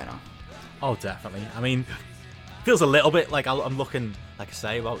occasion, Benno. Oh, definitely. I mean, it feels a little bit like I'm looking, like I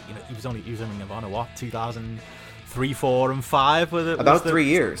say, about, you know, he was in Ring of Honor, what, 2003, 4, and 5? About 3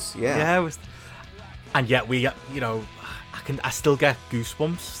 years, yeah. Yeah, it was, and yet we, you know, I still get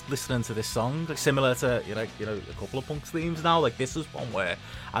goosebumps listening to this song, like similar to you know a couple of Punk's themes now. Like this is one where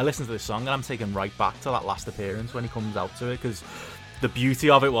I listen to this song and I'm taken right back to that last appearance when he comes out to it, because the beauty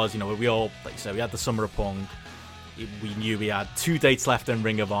of it was, you know, we all, like you said, we had the Summer of Punk. We knew we had 2 dates left in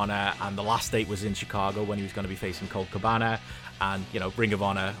Ring of Honor, and the last date was in Chicago when he was going to be facing Colt Cabana. And, you know, Ring of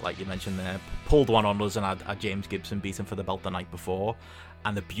Honor, like you mentioned there, pulled one on us and had James Gibson beat him for the belt the night before.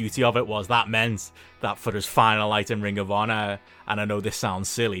 And the beauty of it was that meant that for his final night in Ring of Honor, and I know this sounds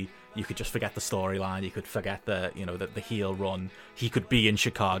silly, you could just forget the storyline, you could forget the heel run. He could be in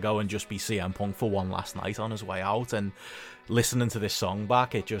Chicago and just be CM Punk for one last night on his way out. And listening to this song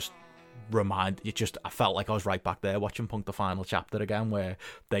back, I felt like I was right back there watching Punk the Final Chapter again, where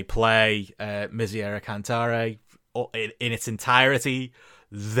they play Miseria Cantare in its entirety.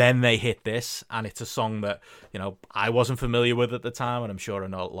 Then they hit this, and it's a song that, you know, I wasn't familiar with at the time, and I'm sure a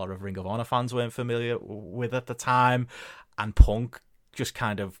lot of Ring of Honor fans weren't familiar with at the time. And Punk just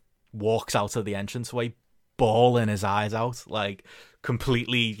kind of walks out of the entranceway, bawling his eyes out, like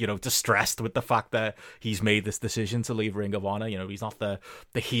completely, you know, distressed with the fact that he's made this decision to leave Ring of Honor. You know, he's not the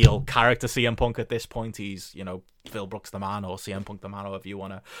heel character CM Punk at this point. He's, you know, Phil Brooks the Man, or CM Punk the Man, however you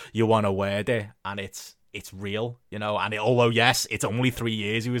wanna word it, and it's real, you know, and although, yes, it's only 3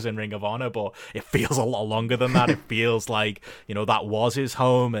 years he was in Ring of Honor, but it feels a lot longer than that. It feels like, you know, that was his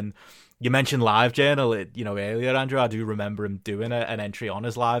home. And you mentioned Live Journal, earlier, Andrew. I do remember him doing an entry on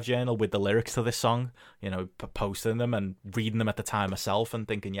his Live Journal with the lyrics to this song, you know, posting them and reading them at the time myself and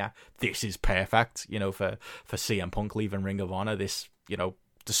thinking, yeah, this is perfect, you know, for CM Punk leaving Ring of Honor. This, you know,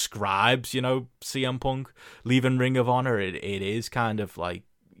 describes, you know, CM Punk leaving Ring of Honor. It is kind of like,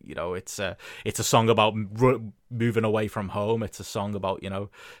 you know, it's a song about moving away from home. It's a song about, you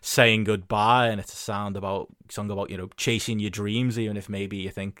know, saying goodbye, and it's a song about, you know, chasing your dreams, even if maybe you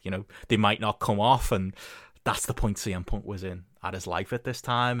think, you know, they might not come off. And that's the point CM Punk was in at his life at this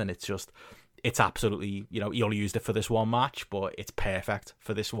time. And it's absolutely, you know, he only used it for this one match, but it's perfect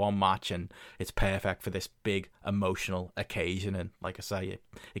for this one match, and it's perfect for this big emotional occasion. And like I say,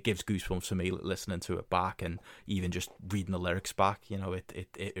 it gives goosebumps for me listening to it back, and even just reading the lyrics back. You know,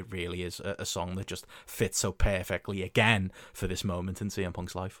 it really is a song that just fits so perfectly again for this moment in CM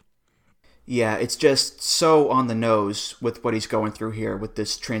Punk's life. Yeah, it's just so on the nose with what he's going through here with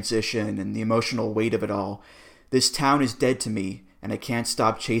this transition and the emotional weight of it all. This town is dead to me, and I can't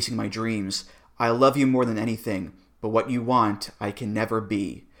stop chasing my dreams. I love you more than anything, but what you want, I can never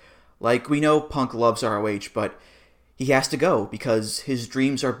be. Like, we know Punk loves ROH, but he has to go because his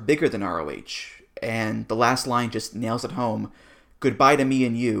dreams are bigger than ROH. And the last line just nails it home. Goodbye to me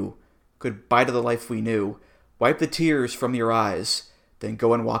and you. Goodbye to the life we knew. Wipe the tears from your eyes, then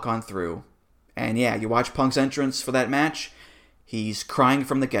go and walk on through. And yeah, you watch Punk's entrance for that match, he's crying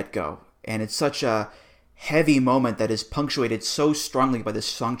from the get-go. And it's such a heavy moment that is punctuated so strongly by this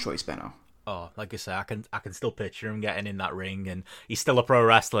song choice, Benno. Oh, like I say, I can still picture him getting in that ring, and he's still a pro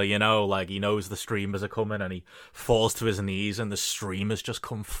wrestler, you know, like he knows the streamers are coming, and he falls to his knees, and the streamers just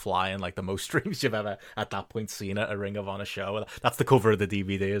come flying, like the most streams you've ever at that point seen at a Ring of Honor show. That's the cover of the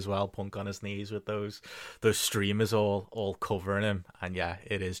DVD as well, Punk on his knees with those streamers all covering him. And yeah,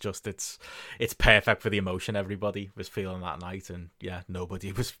 it is just it's perfect for the emotion everybody was feeling that night, and yeah,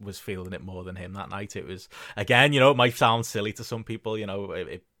 nobody was feeling it more than him that night. It was, again, you know, it might sound silly to some people, you know,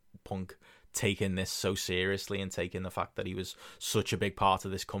 Punk taking this so seriously and taking the fact that he was such a big part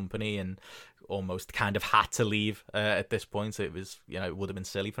of this company and almost kind of had to leave at this point. It was, it would have been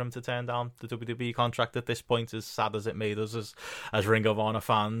silly for him to turn down the WWE contract at this point, as sad as it made us as Ring of Honor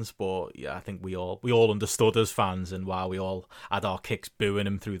fans. But yeah, I think we all understood as fans, and while we all had our kicks booing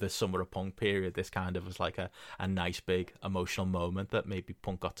him through the Summer of Punk period, this kind of was like a nice big emotional moment that maybe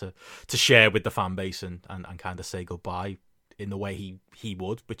Punk got to share with the fan base and kind of say goodbye in the way he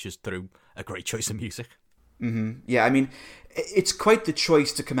would, which is through a great choice of music. Mm-hmm. Yeah, I mean, it's quite the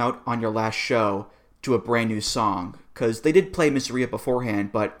choice to come out on your last show to a brand new song, because they did play Miseria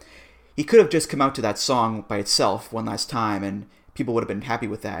beforehand, but he could have just come out to that song by itself one last time, and people would have been happy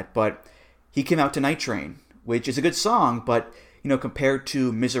with that. But he came out to Night Train, which is a good song, but compared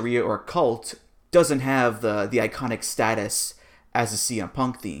to Miseria or Cult, doesn't have the iconic status as a CM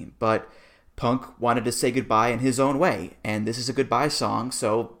Punk theme. But Punk wanted to say goodbye in his own way, and this is a goodbye song,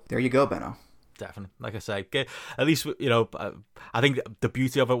 so there you go, Benno. Definitely. Like I say, at least, I think the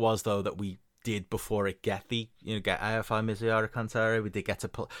beauty of it was, though, that we did, before it get AFI Miseria Cantare, we did get to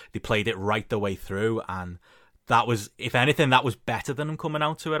they played it right the way through, and that was, if anything, that was better than them coming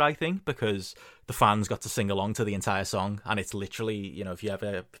out to it, I think, because the fans got to sing along to the entire song, and it's literally,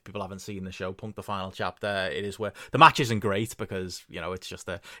 if people haven't seen the show, Punk the Final Chapter, it is where the match isn't great because, it's just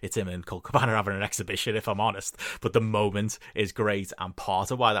it's him and Colt Cabana having an exhibition, if I'm honest, but the moment is great, and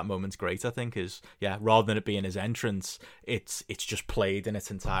part of why that moment's great, I think, is, rather than it being his entrance, it's just played in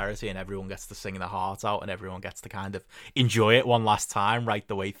its entirety, and everyone gets to sing their heart out, and everyone gets to kind of enjoy it one last time right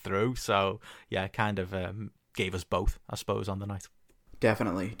the way through. So, kind of gave us both, I suppose, on the night.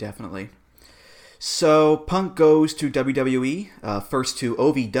 Definitely. So Punk goes to WWE, first to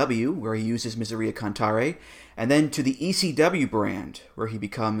OVW, where he uses Miseria Cantare, and then to the ECW brand, where he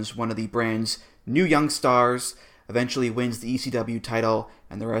becomes one of the brand's new young stars, eventually wins the ECW title,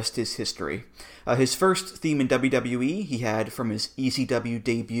 and the rest is history. His first theme in WWE he had from his ECW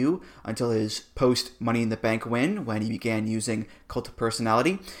debut until his post-Money in the Bank win, when he began using Cult of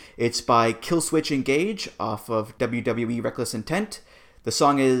Personality. It's by Killswitch Engage off of WWE Reckless Intent. The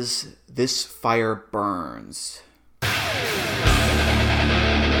song is This Fire Burns.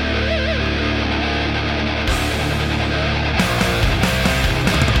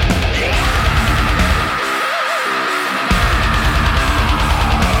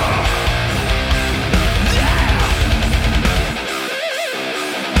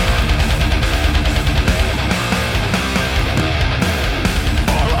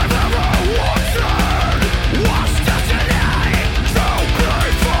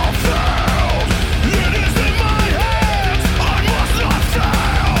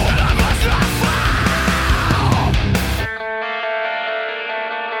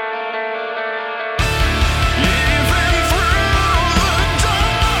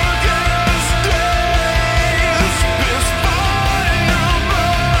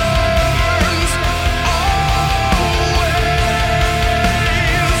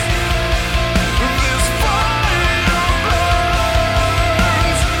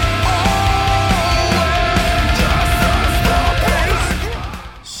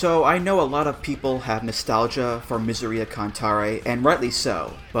 So I know a lot of people have nostalgia for Miseria Cantare, and rightly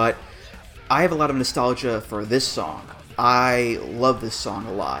so, but I have a lot of nostalgia for this song. I love this song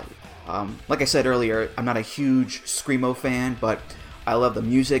a lot. Like I said earlier, I'm not a huge Screamo fan, but I love the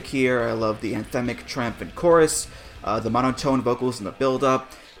music here. I love the anthemic triumphant chorus, the monotone vocals and the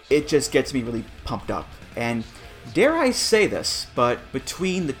build-up. It just gets me really pumped up. And dare I say this, but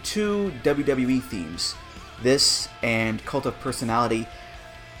between the two WWE themes, this and Cult of Personality,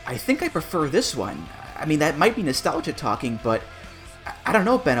 I think I prefer this one. I mean, that might be nostalgia talking, but I don't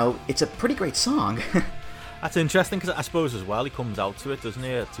know, Benno. It's a pretty great song. That's interesting, because I suppose as well, he comes out to it, doesn't he,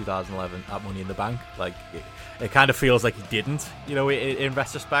 at 2011 at Money in the Bank. Like, it kind of feels like he didn't, in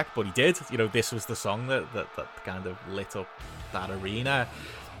retrospect, but he did. This was the song that kind of lit up that arena.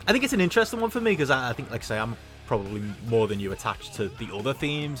 I think it's an interesting one for me, because I think, like I say, I'm probably more than you attached to the other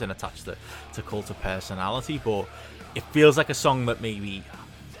themes and attached to Cult of Personality, but it feels like a song that maybe,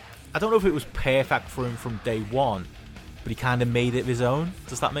 I don't know if it was perfect for him from day one, but he kind of made it his own.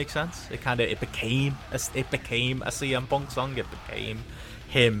 Does that make sense? It became a CM Punk song. It became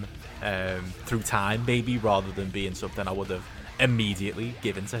him through time, maybe, rather than being something I would have immediately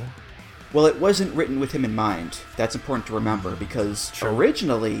given to him. Well, it wasn't written with him in mind. That's important to remember, because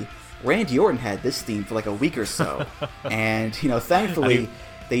originally Randy Orton had this theme for like a week or so, and thankfully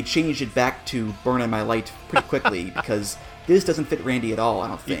they changed it back to "Burn in My Light" pretty quickly, because this doesn't fit Randy at all, I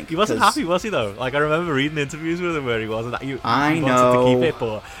don't think. He wasn't happy, was he, though? Like, I remember reading interviews with him where he wasn't. I know. Wanted to keep it,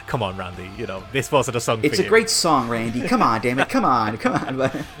 but come on, Randy. This wasn't a song for you. It's a great song, Randy. Come on, damn it. Come on.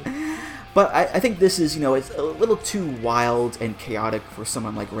 But I think this is, it's a little too wild and chaotic for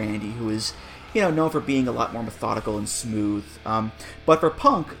someone like Randy, who is, known for being a lot more methodical and smooth. But for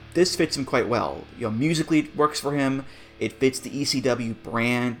Punk, this fits him quite well. Musically it works for him. It fits the ECW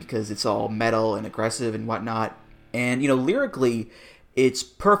brand because it's all metal and aggressive and whatnot. And, lyrically, it's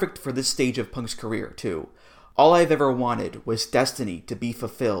perfect for this stage of Punk's career, too. All I've ever wanted was destiny to be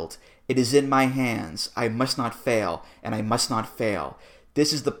fulfilled. It is in my hands. I must not fail, and I must not fail.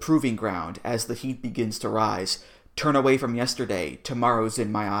 This is the proving ground as the heat begins to rise. Turn away from yesterday. Tomorrow's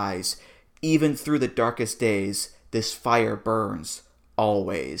in my eyes. Even through the darkest days, this fire burns.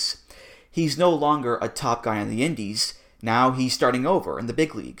 Always. He's no longer a top guy in the indies. Now he's starting over in the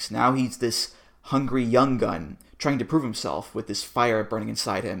big leagues. Now he's this hungry young gun trying to prove himself with this fire burning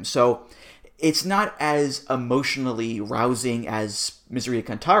inside him. So it's not as emotionally rousing as Miseria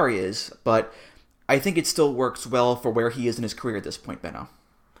Cantare is, but I think it still works well for where he is in his career at this point, Benno.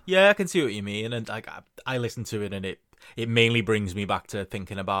 Yeah, I can see what you mean, and I listen to it, and it mainly brings me back to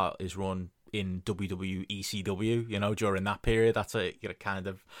thinking about his run in WWE ECW, during that period. That's a kind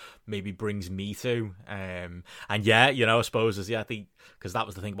of maybe brings me to, and yeah, I suppose as because that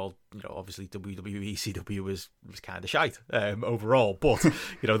was the thing about obviously WWE ECW was kind of shite overall, but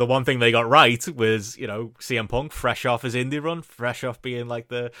the one thing they got right was CM Punk fresh off his indie run, fresh off being like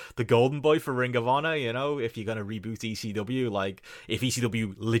the golden boy for Ring of Honor. If you're gonna reboot ECW, like if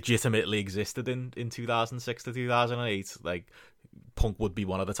ECW legitimately existed in 2006 to 2008, like Punk would be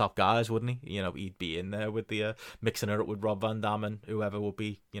one of the top guys, wouldn't he? He'd be in there with the mixing it up with Rob Van Dam and whoever would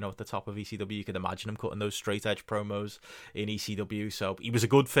be, at the top of ECW. You could imagine him cutting those straight edge promos in ECW. So he was a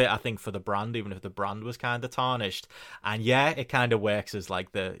good fit, I think, for the brand, even if the brand was kind of tarnished. And yeah, it kind of works as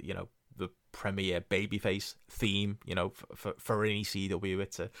like the premier babyface theme, for an ECW.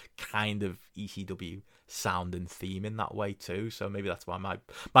 It's a kind of ECW sounding theme in that way too, so maybe that's why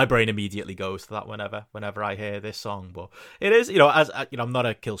my brain immediately goes to that whenever I hear this song. But it is, as I'm not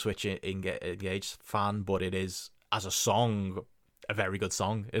a Killswitch Engage fan, but it is as a song a very good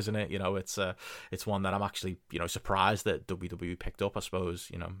song, isn't it? It's one that I'm actually surprised that WWE picked up. I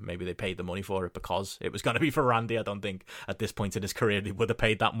suppose maybe they paid the money for it because it was going to be for Randy. I don't think at this point in his career they would have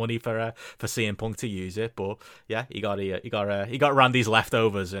paid that money for CM Punk to use it. But yeah, he got Randy's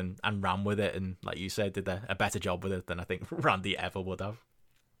leftovers and ran with it, and like you said, did a better job with it than I think Randy ever would have.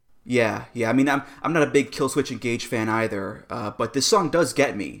 Yeah. I mean, I'm not a big Killswitch Engage fan either, but this song does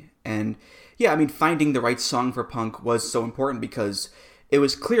get me. And yeah, I mean, finding the right song for Punk was so important because it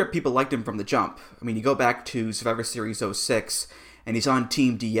was clear people liked him from the jump. I mean, you go back to Survivor Series 06, and he's on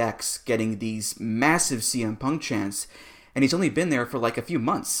Team DX getting these massive CM Punk chants, and he's only been there for like a few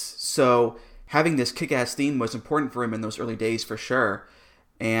months. So having this kick-ass theme was important for him in those early days for sure.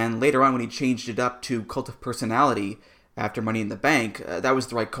 And later on when he changed it up to Cult of Personality after Money in the Bank, that was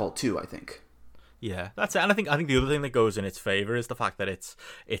the right call too, I think. Yeah, that's it. And I think the other thing that goes in its favor is the fact that it's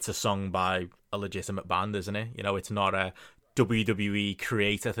a song by a legitimate band, isn't it? It's not a WWE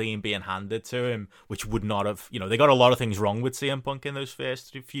creator theme being handed to him, which would not have, they got a lot of things wrong with CM Punk in those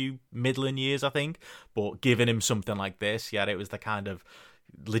first few middling years, I think. But giving him something like this, yeah, it was the kind of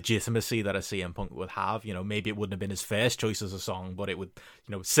legitimacy that a CM Punk would have. Maybe it wouldn't have been his first choice as a song, but it would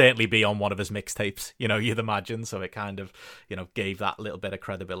certainly be on one of his mixtapes, you'd imagine. So it kind of gave that little bit of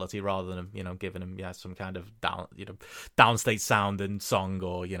credibility rather than giving him some kind of downstate sounding song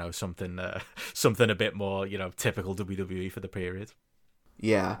or something a bit more typical WWE for the period.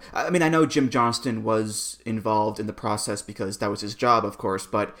 Yeah, I mean, I know Jim Johnston was involved in the process because that was his job, of course,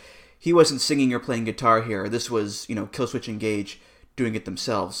 but he wasn't singing or playing guitar here. This was Killswitch Engage doing it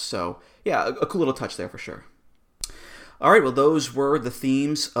themselves. So yeah, a cool little touch there for sure. All right, well, those were the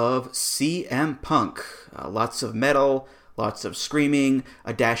themes of CM Punk. Lots of metal, lots of screaming,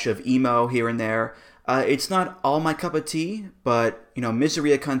 a dash of emo here and there. It's not all my cup of tea, but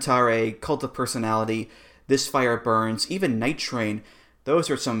Miseria Cantare, Cult of Personality, This Fire Burns, even Night Train, those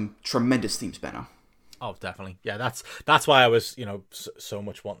are some tremendous themes, Benno. Oh, definitely. Yeah, that's why I was, so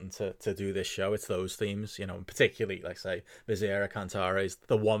much wanting to do this show. It's those themes, particularly, like say, Miseria Cantare is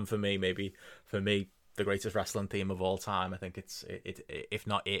the one for me, maybe for me, the greatest wrestling theme of all time. I think it's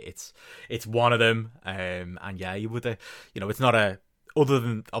one of them. And yeah, you would, it's not other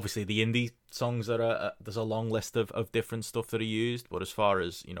than obviously the indie songs that are, there's a long list of different stuff that are used, but as far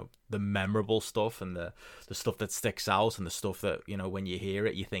as the memorable stuff and the stuff that sticks out and the stuff that when you hear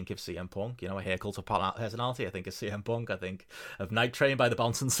it you think of CM Punk. I hear Cult of Personality, I think of CM Punk. I think of Night Train by the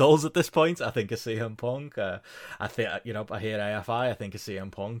Bouncing Souls at this point, I think of CM Punk. I think I hear AFI, I think of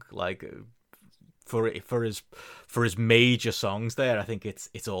CM Punk. Like for his major songs there, I think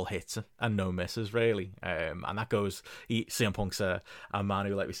it's all hits and no misses really, and that goes. CM Punk's a man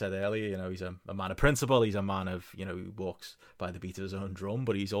who, like we said earlier, you know, he's a man of principle. He's a man of, you know, who walks by the beat of his own drum,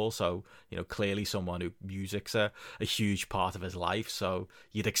 but he's also, you know, clearly someone who music's a huge part of his life. So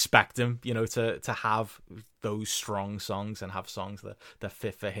you'd expect him, you know, to have those strong songs and have songs that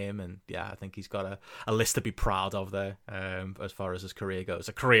fit for him. And yeah, I think he's got a list to be proud of there, as far as his career goes.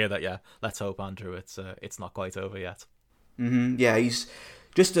 A career that, yeah, let's hope, Andrew, it's not quite over yet. Yeah, he's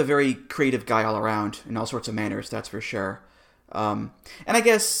just a very creative guy all around in all sorts of manners, that's for sure. And I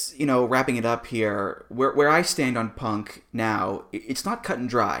guess, you know, wrapping it up here, where I stand on Punk now, it's not cut and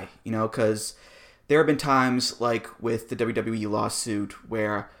dry, you know, because there have been times, like with the WWE lawsuit,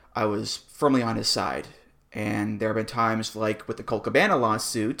 where I was firmly on his side. And there have been times, like with the Colt Cabana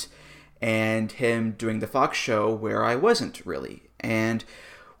lawsuit and him doing the Fox show, where I wasn't really. And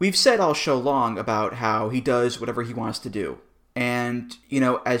we've said all show long about how he does whatever he wants to do. And, you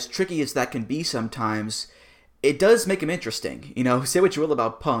know, as tricky as that can be sometimes, it does make him interesting. You know, say what you will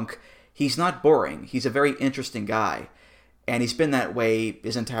about Punk, he's not boring. He's a very interesting guy. And he's been that way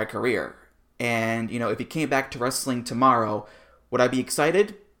his entire career. And, you know, if he came back to wrestling tomorrow, would I be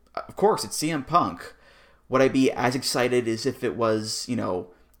excited? Of course, it's CM Punk. Would I be as excited as if it was, you know,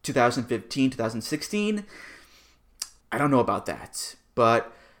 2015, 2016? I don't know about that.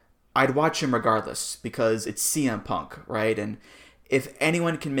 But I'd watch him regardless, because it's CM Punk, right? And if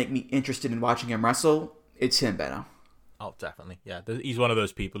anyone can make me interested in watching him wrestle, it's him, Benno. Oh, definitely. Yeah, he's one of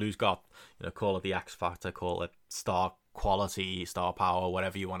those people who's got, you know, call it the X Factor, call it star quality, star power,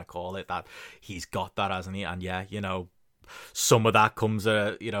 whatever you want to call it, that he's got that, hasn't he? And yeah, you know, some of that comes,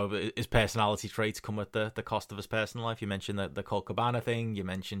 you know, his personality traits come at the cost of his personal life. You mentioned the Colt Cabana thing. You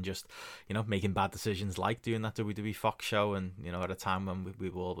mentioned just, you know, making bad decisions like doing that WWE Fox show. And, you know, at a time when we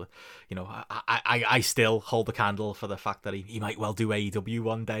were, you know, I still hold the candle for the fact that he might well do AEW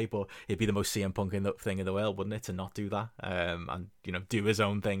one day, but it'd be the most CM Punk thing in the world, wouldn't it, to not do that? And, you know, do his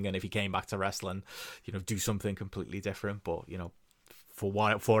own thing. And if he came back to wrestling, you know, do something completely different. But, you know, for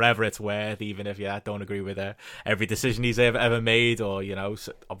whatever it's worth, even if I don't agree with every decision he's ever made, or, you know,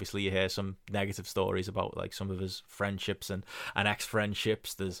 obviously you hear some negative stories about like some of his friendships and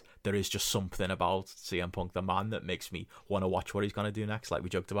ex-friendships, there is just something about CM Punk the man that makes me want to watch what he's going to do next. Like we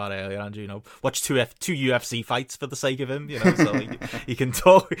joked about earlier, Andrew, you know, watch two UFC fights for the sake of him, you know, so he can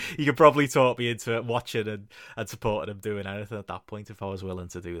probably talk me into watching and supporting him doing anything at that point if I was willing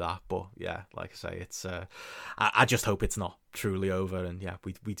to do that. But yeah, like I say, it's I just hope it's not truly over, and yeah,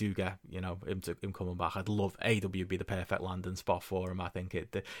 we do get, you know, him coming back. I'd love AEW be the perfect landing spot for him. I think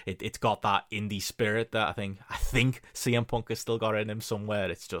it's got that indie spirit that I think CM Punk has still got in him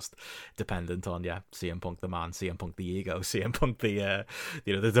somewhere. It's just dependent on CM Punk the man, CM Punk the ego, CM Punk the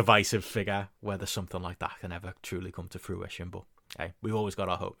you know, the divisive figure, whether something like that can ever truly come to fruition. But hey, we've always got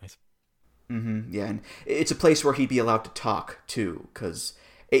our hope, mate. Yeah, and it's a place where he'd be allowed to talk too, because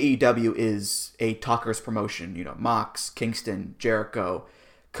AEW is a talker's promotion. You know, Mox, Kingston, Jericho,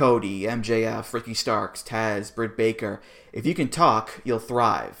 Cody, MJF, Ricky Starks, Taz, Britt Baker. If you can talk, you'll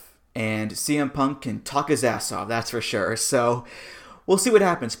thrive. And CM Punk can talk his ass off, that's for sure. So we'll see what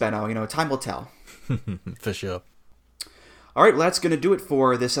happens, Benno. You know, time will tell. For sure. All right, well, that's going to do it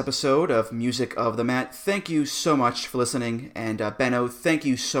for this episode of Music of the Mat. Thank you so much for listening. And Benno, thank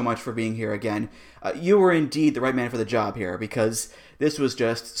you so much for being here again. You were indeed the right man for the job here, because this was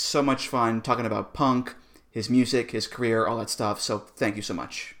just so much fun talking about Punk, his music, his career, all that stuff. So thank you so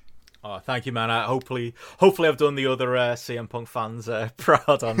much. Oh, thank you, man. Hopefully I've done the other CM Punk fans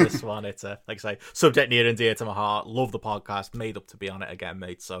proud on this one. It's, like I say, subject near and dear to my heart. Love the podcast. Made up to be on it again,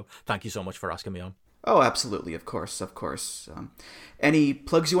 mate. So thank you so much for asking me on. Oh, absolutely. Of course. Any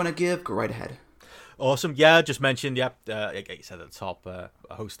plugs you want to give? Go right ahead. Awesome. Yeah, just mentioned, like you said at the top, a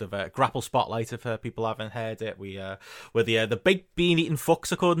host of Grapple Spotlight, if people haven't heard it. We're the big bean-eating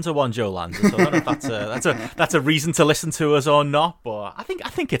fucks, according to one Joe Lanza. So I don't know if that's a reason to listen to us or not, but I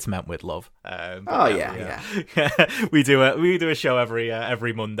think it's meant with love. We do a show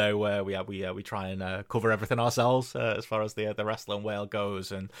every Monday where we try and cover everything ourselves as far as the wrestling world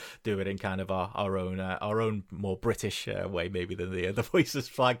goes, and do it in kind of our own more British way maybe than the Voices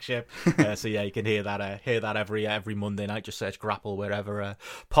flagship. So yeah, you can hear that every Monday night. Just search Grapple wherever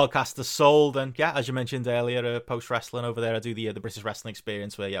podcast is sold. And yeah, as you mentioned earlier, post wrestling over there, I do the British Wrestling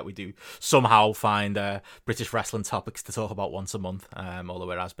Experience, where we do somehow find British wrestling topics to talk about once a month,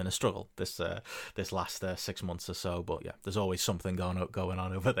 although it has been a struggle this last 6 months or so. But yeah, there's always something going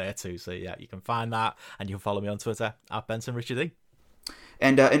on over there too. So yeah, you can find that, and you can follow me on Twitter at Benson Richard E.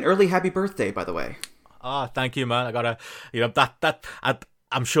 And an early happy birthday, by the way. Thank you, man. I gotta,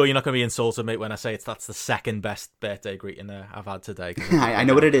 I'm sure you're not going to be insulted, mate, when I say that's the second best birthday greeting I've had today. I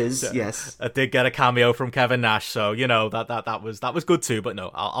know what it is. Yes, I did get a cameo from Kevin Nash, so that was good too. But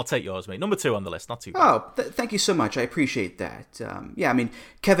no, I'll take yours, mate. Number 2 on the list, not too bad. Oh, thank you so much. I appreciate that. I mean,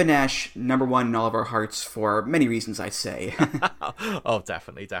 Kevin Nash, number 1 in all of our hearts for many reasons, I'd say. Oh,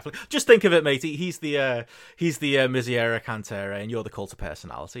 definitely. Just think of it, mate. He's the Miseria Cantera, and you're the Cult of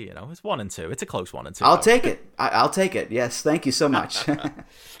Personality. It's 1 and 2. It's a close 1 and 2. I'll take it. I'll take it. Yes, thank you so much.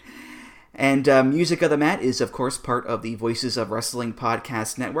 And Music of the Mat is, of course, part of the Voices of Wrestling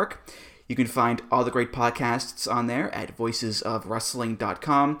Podcast Network. You can find all the great podcasts on there at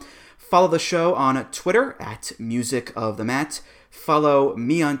voicesofwrestling.com. Follow the show on Twitter at Music of the Mat. Follow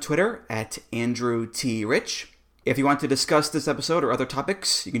me on Twitter at Andrew T. Rich. If you want to discuss this episode or other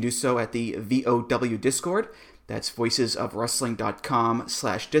topics, you can do so at the VOW Discord. That's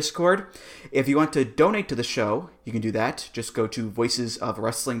voicesofwrestling.com/Discord. If you want to donate to the show, you can do that. Just go to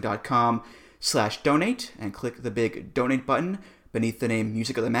voicesofwrestling.com/donate and click the big donate button beneath the name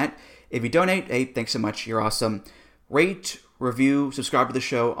Music of the Mat. If you donate, hey, thanks so much. You're awesome. Rate, review, subscribe to the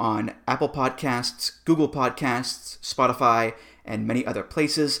show on Apple Podcasts, Google Podcasts, Spotify, and many other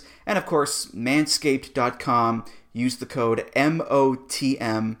places. And of course, manscaped.com. Use the code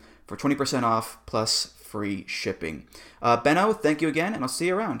MOTM for 20% off plus free shipping. Benno, thank you again, and I'll see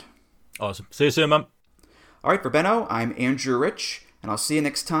you around. Awesome. See you soon, man. All right, for Benno, I'm Andrew Rich, and I'll see you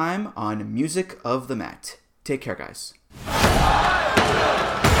next time on Music of the Mat. Take care, guys.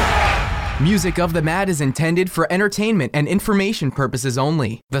 Music of the Mat is intended for entertainment and information purposes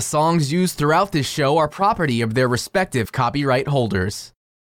only. The songs used throughout this show are property of their respective copyright holders.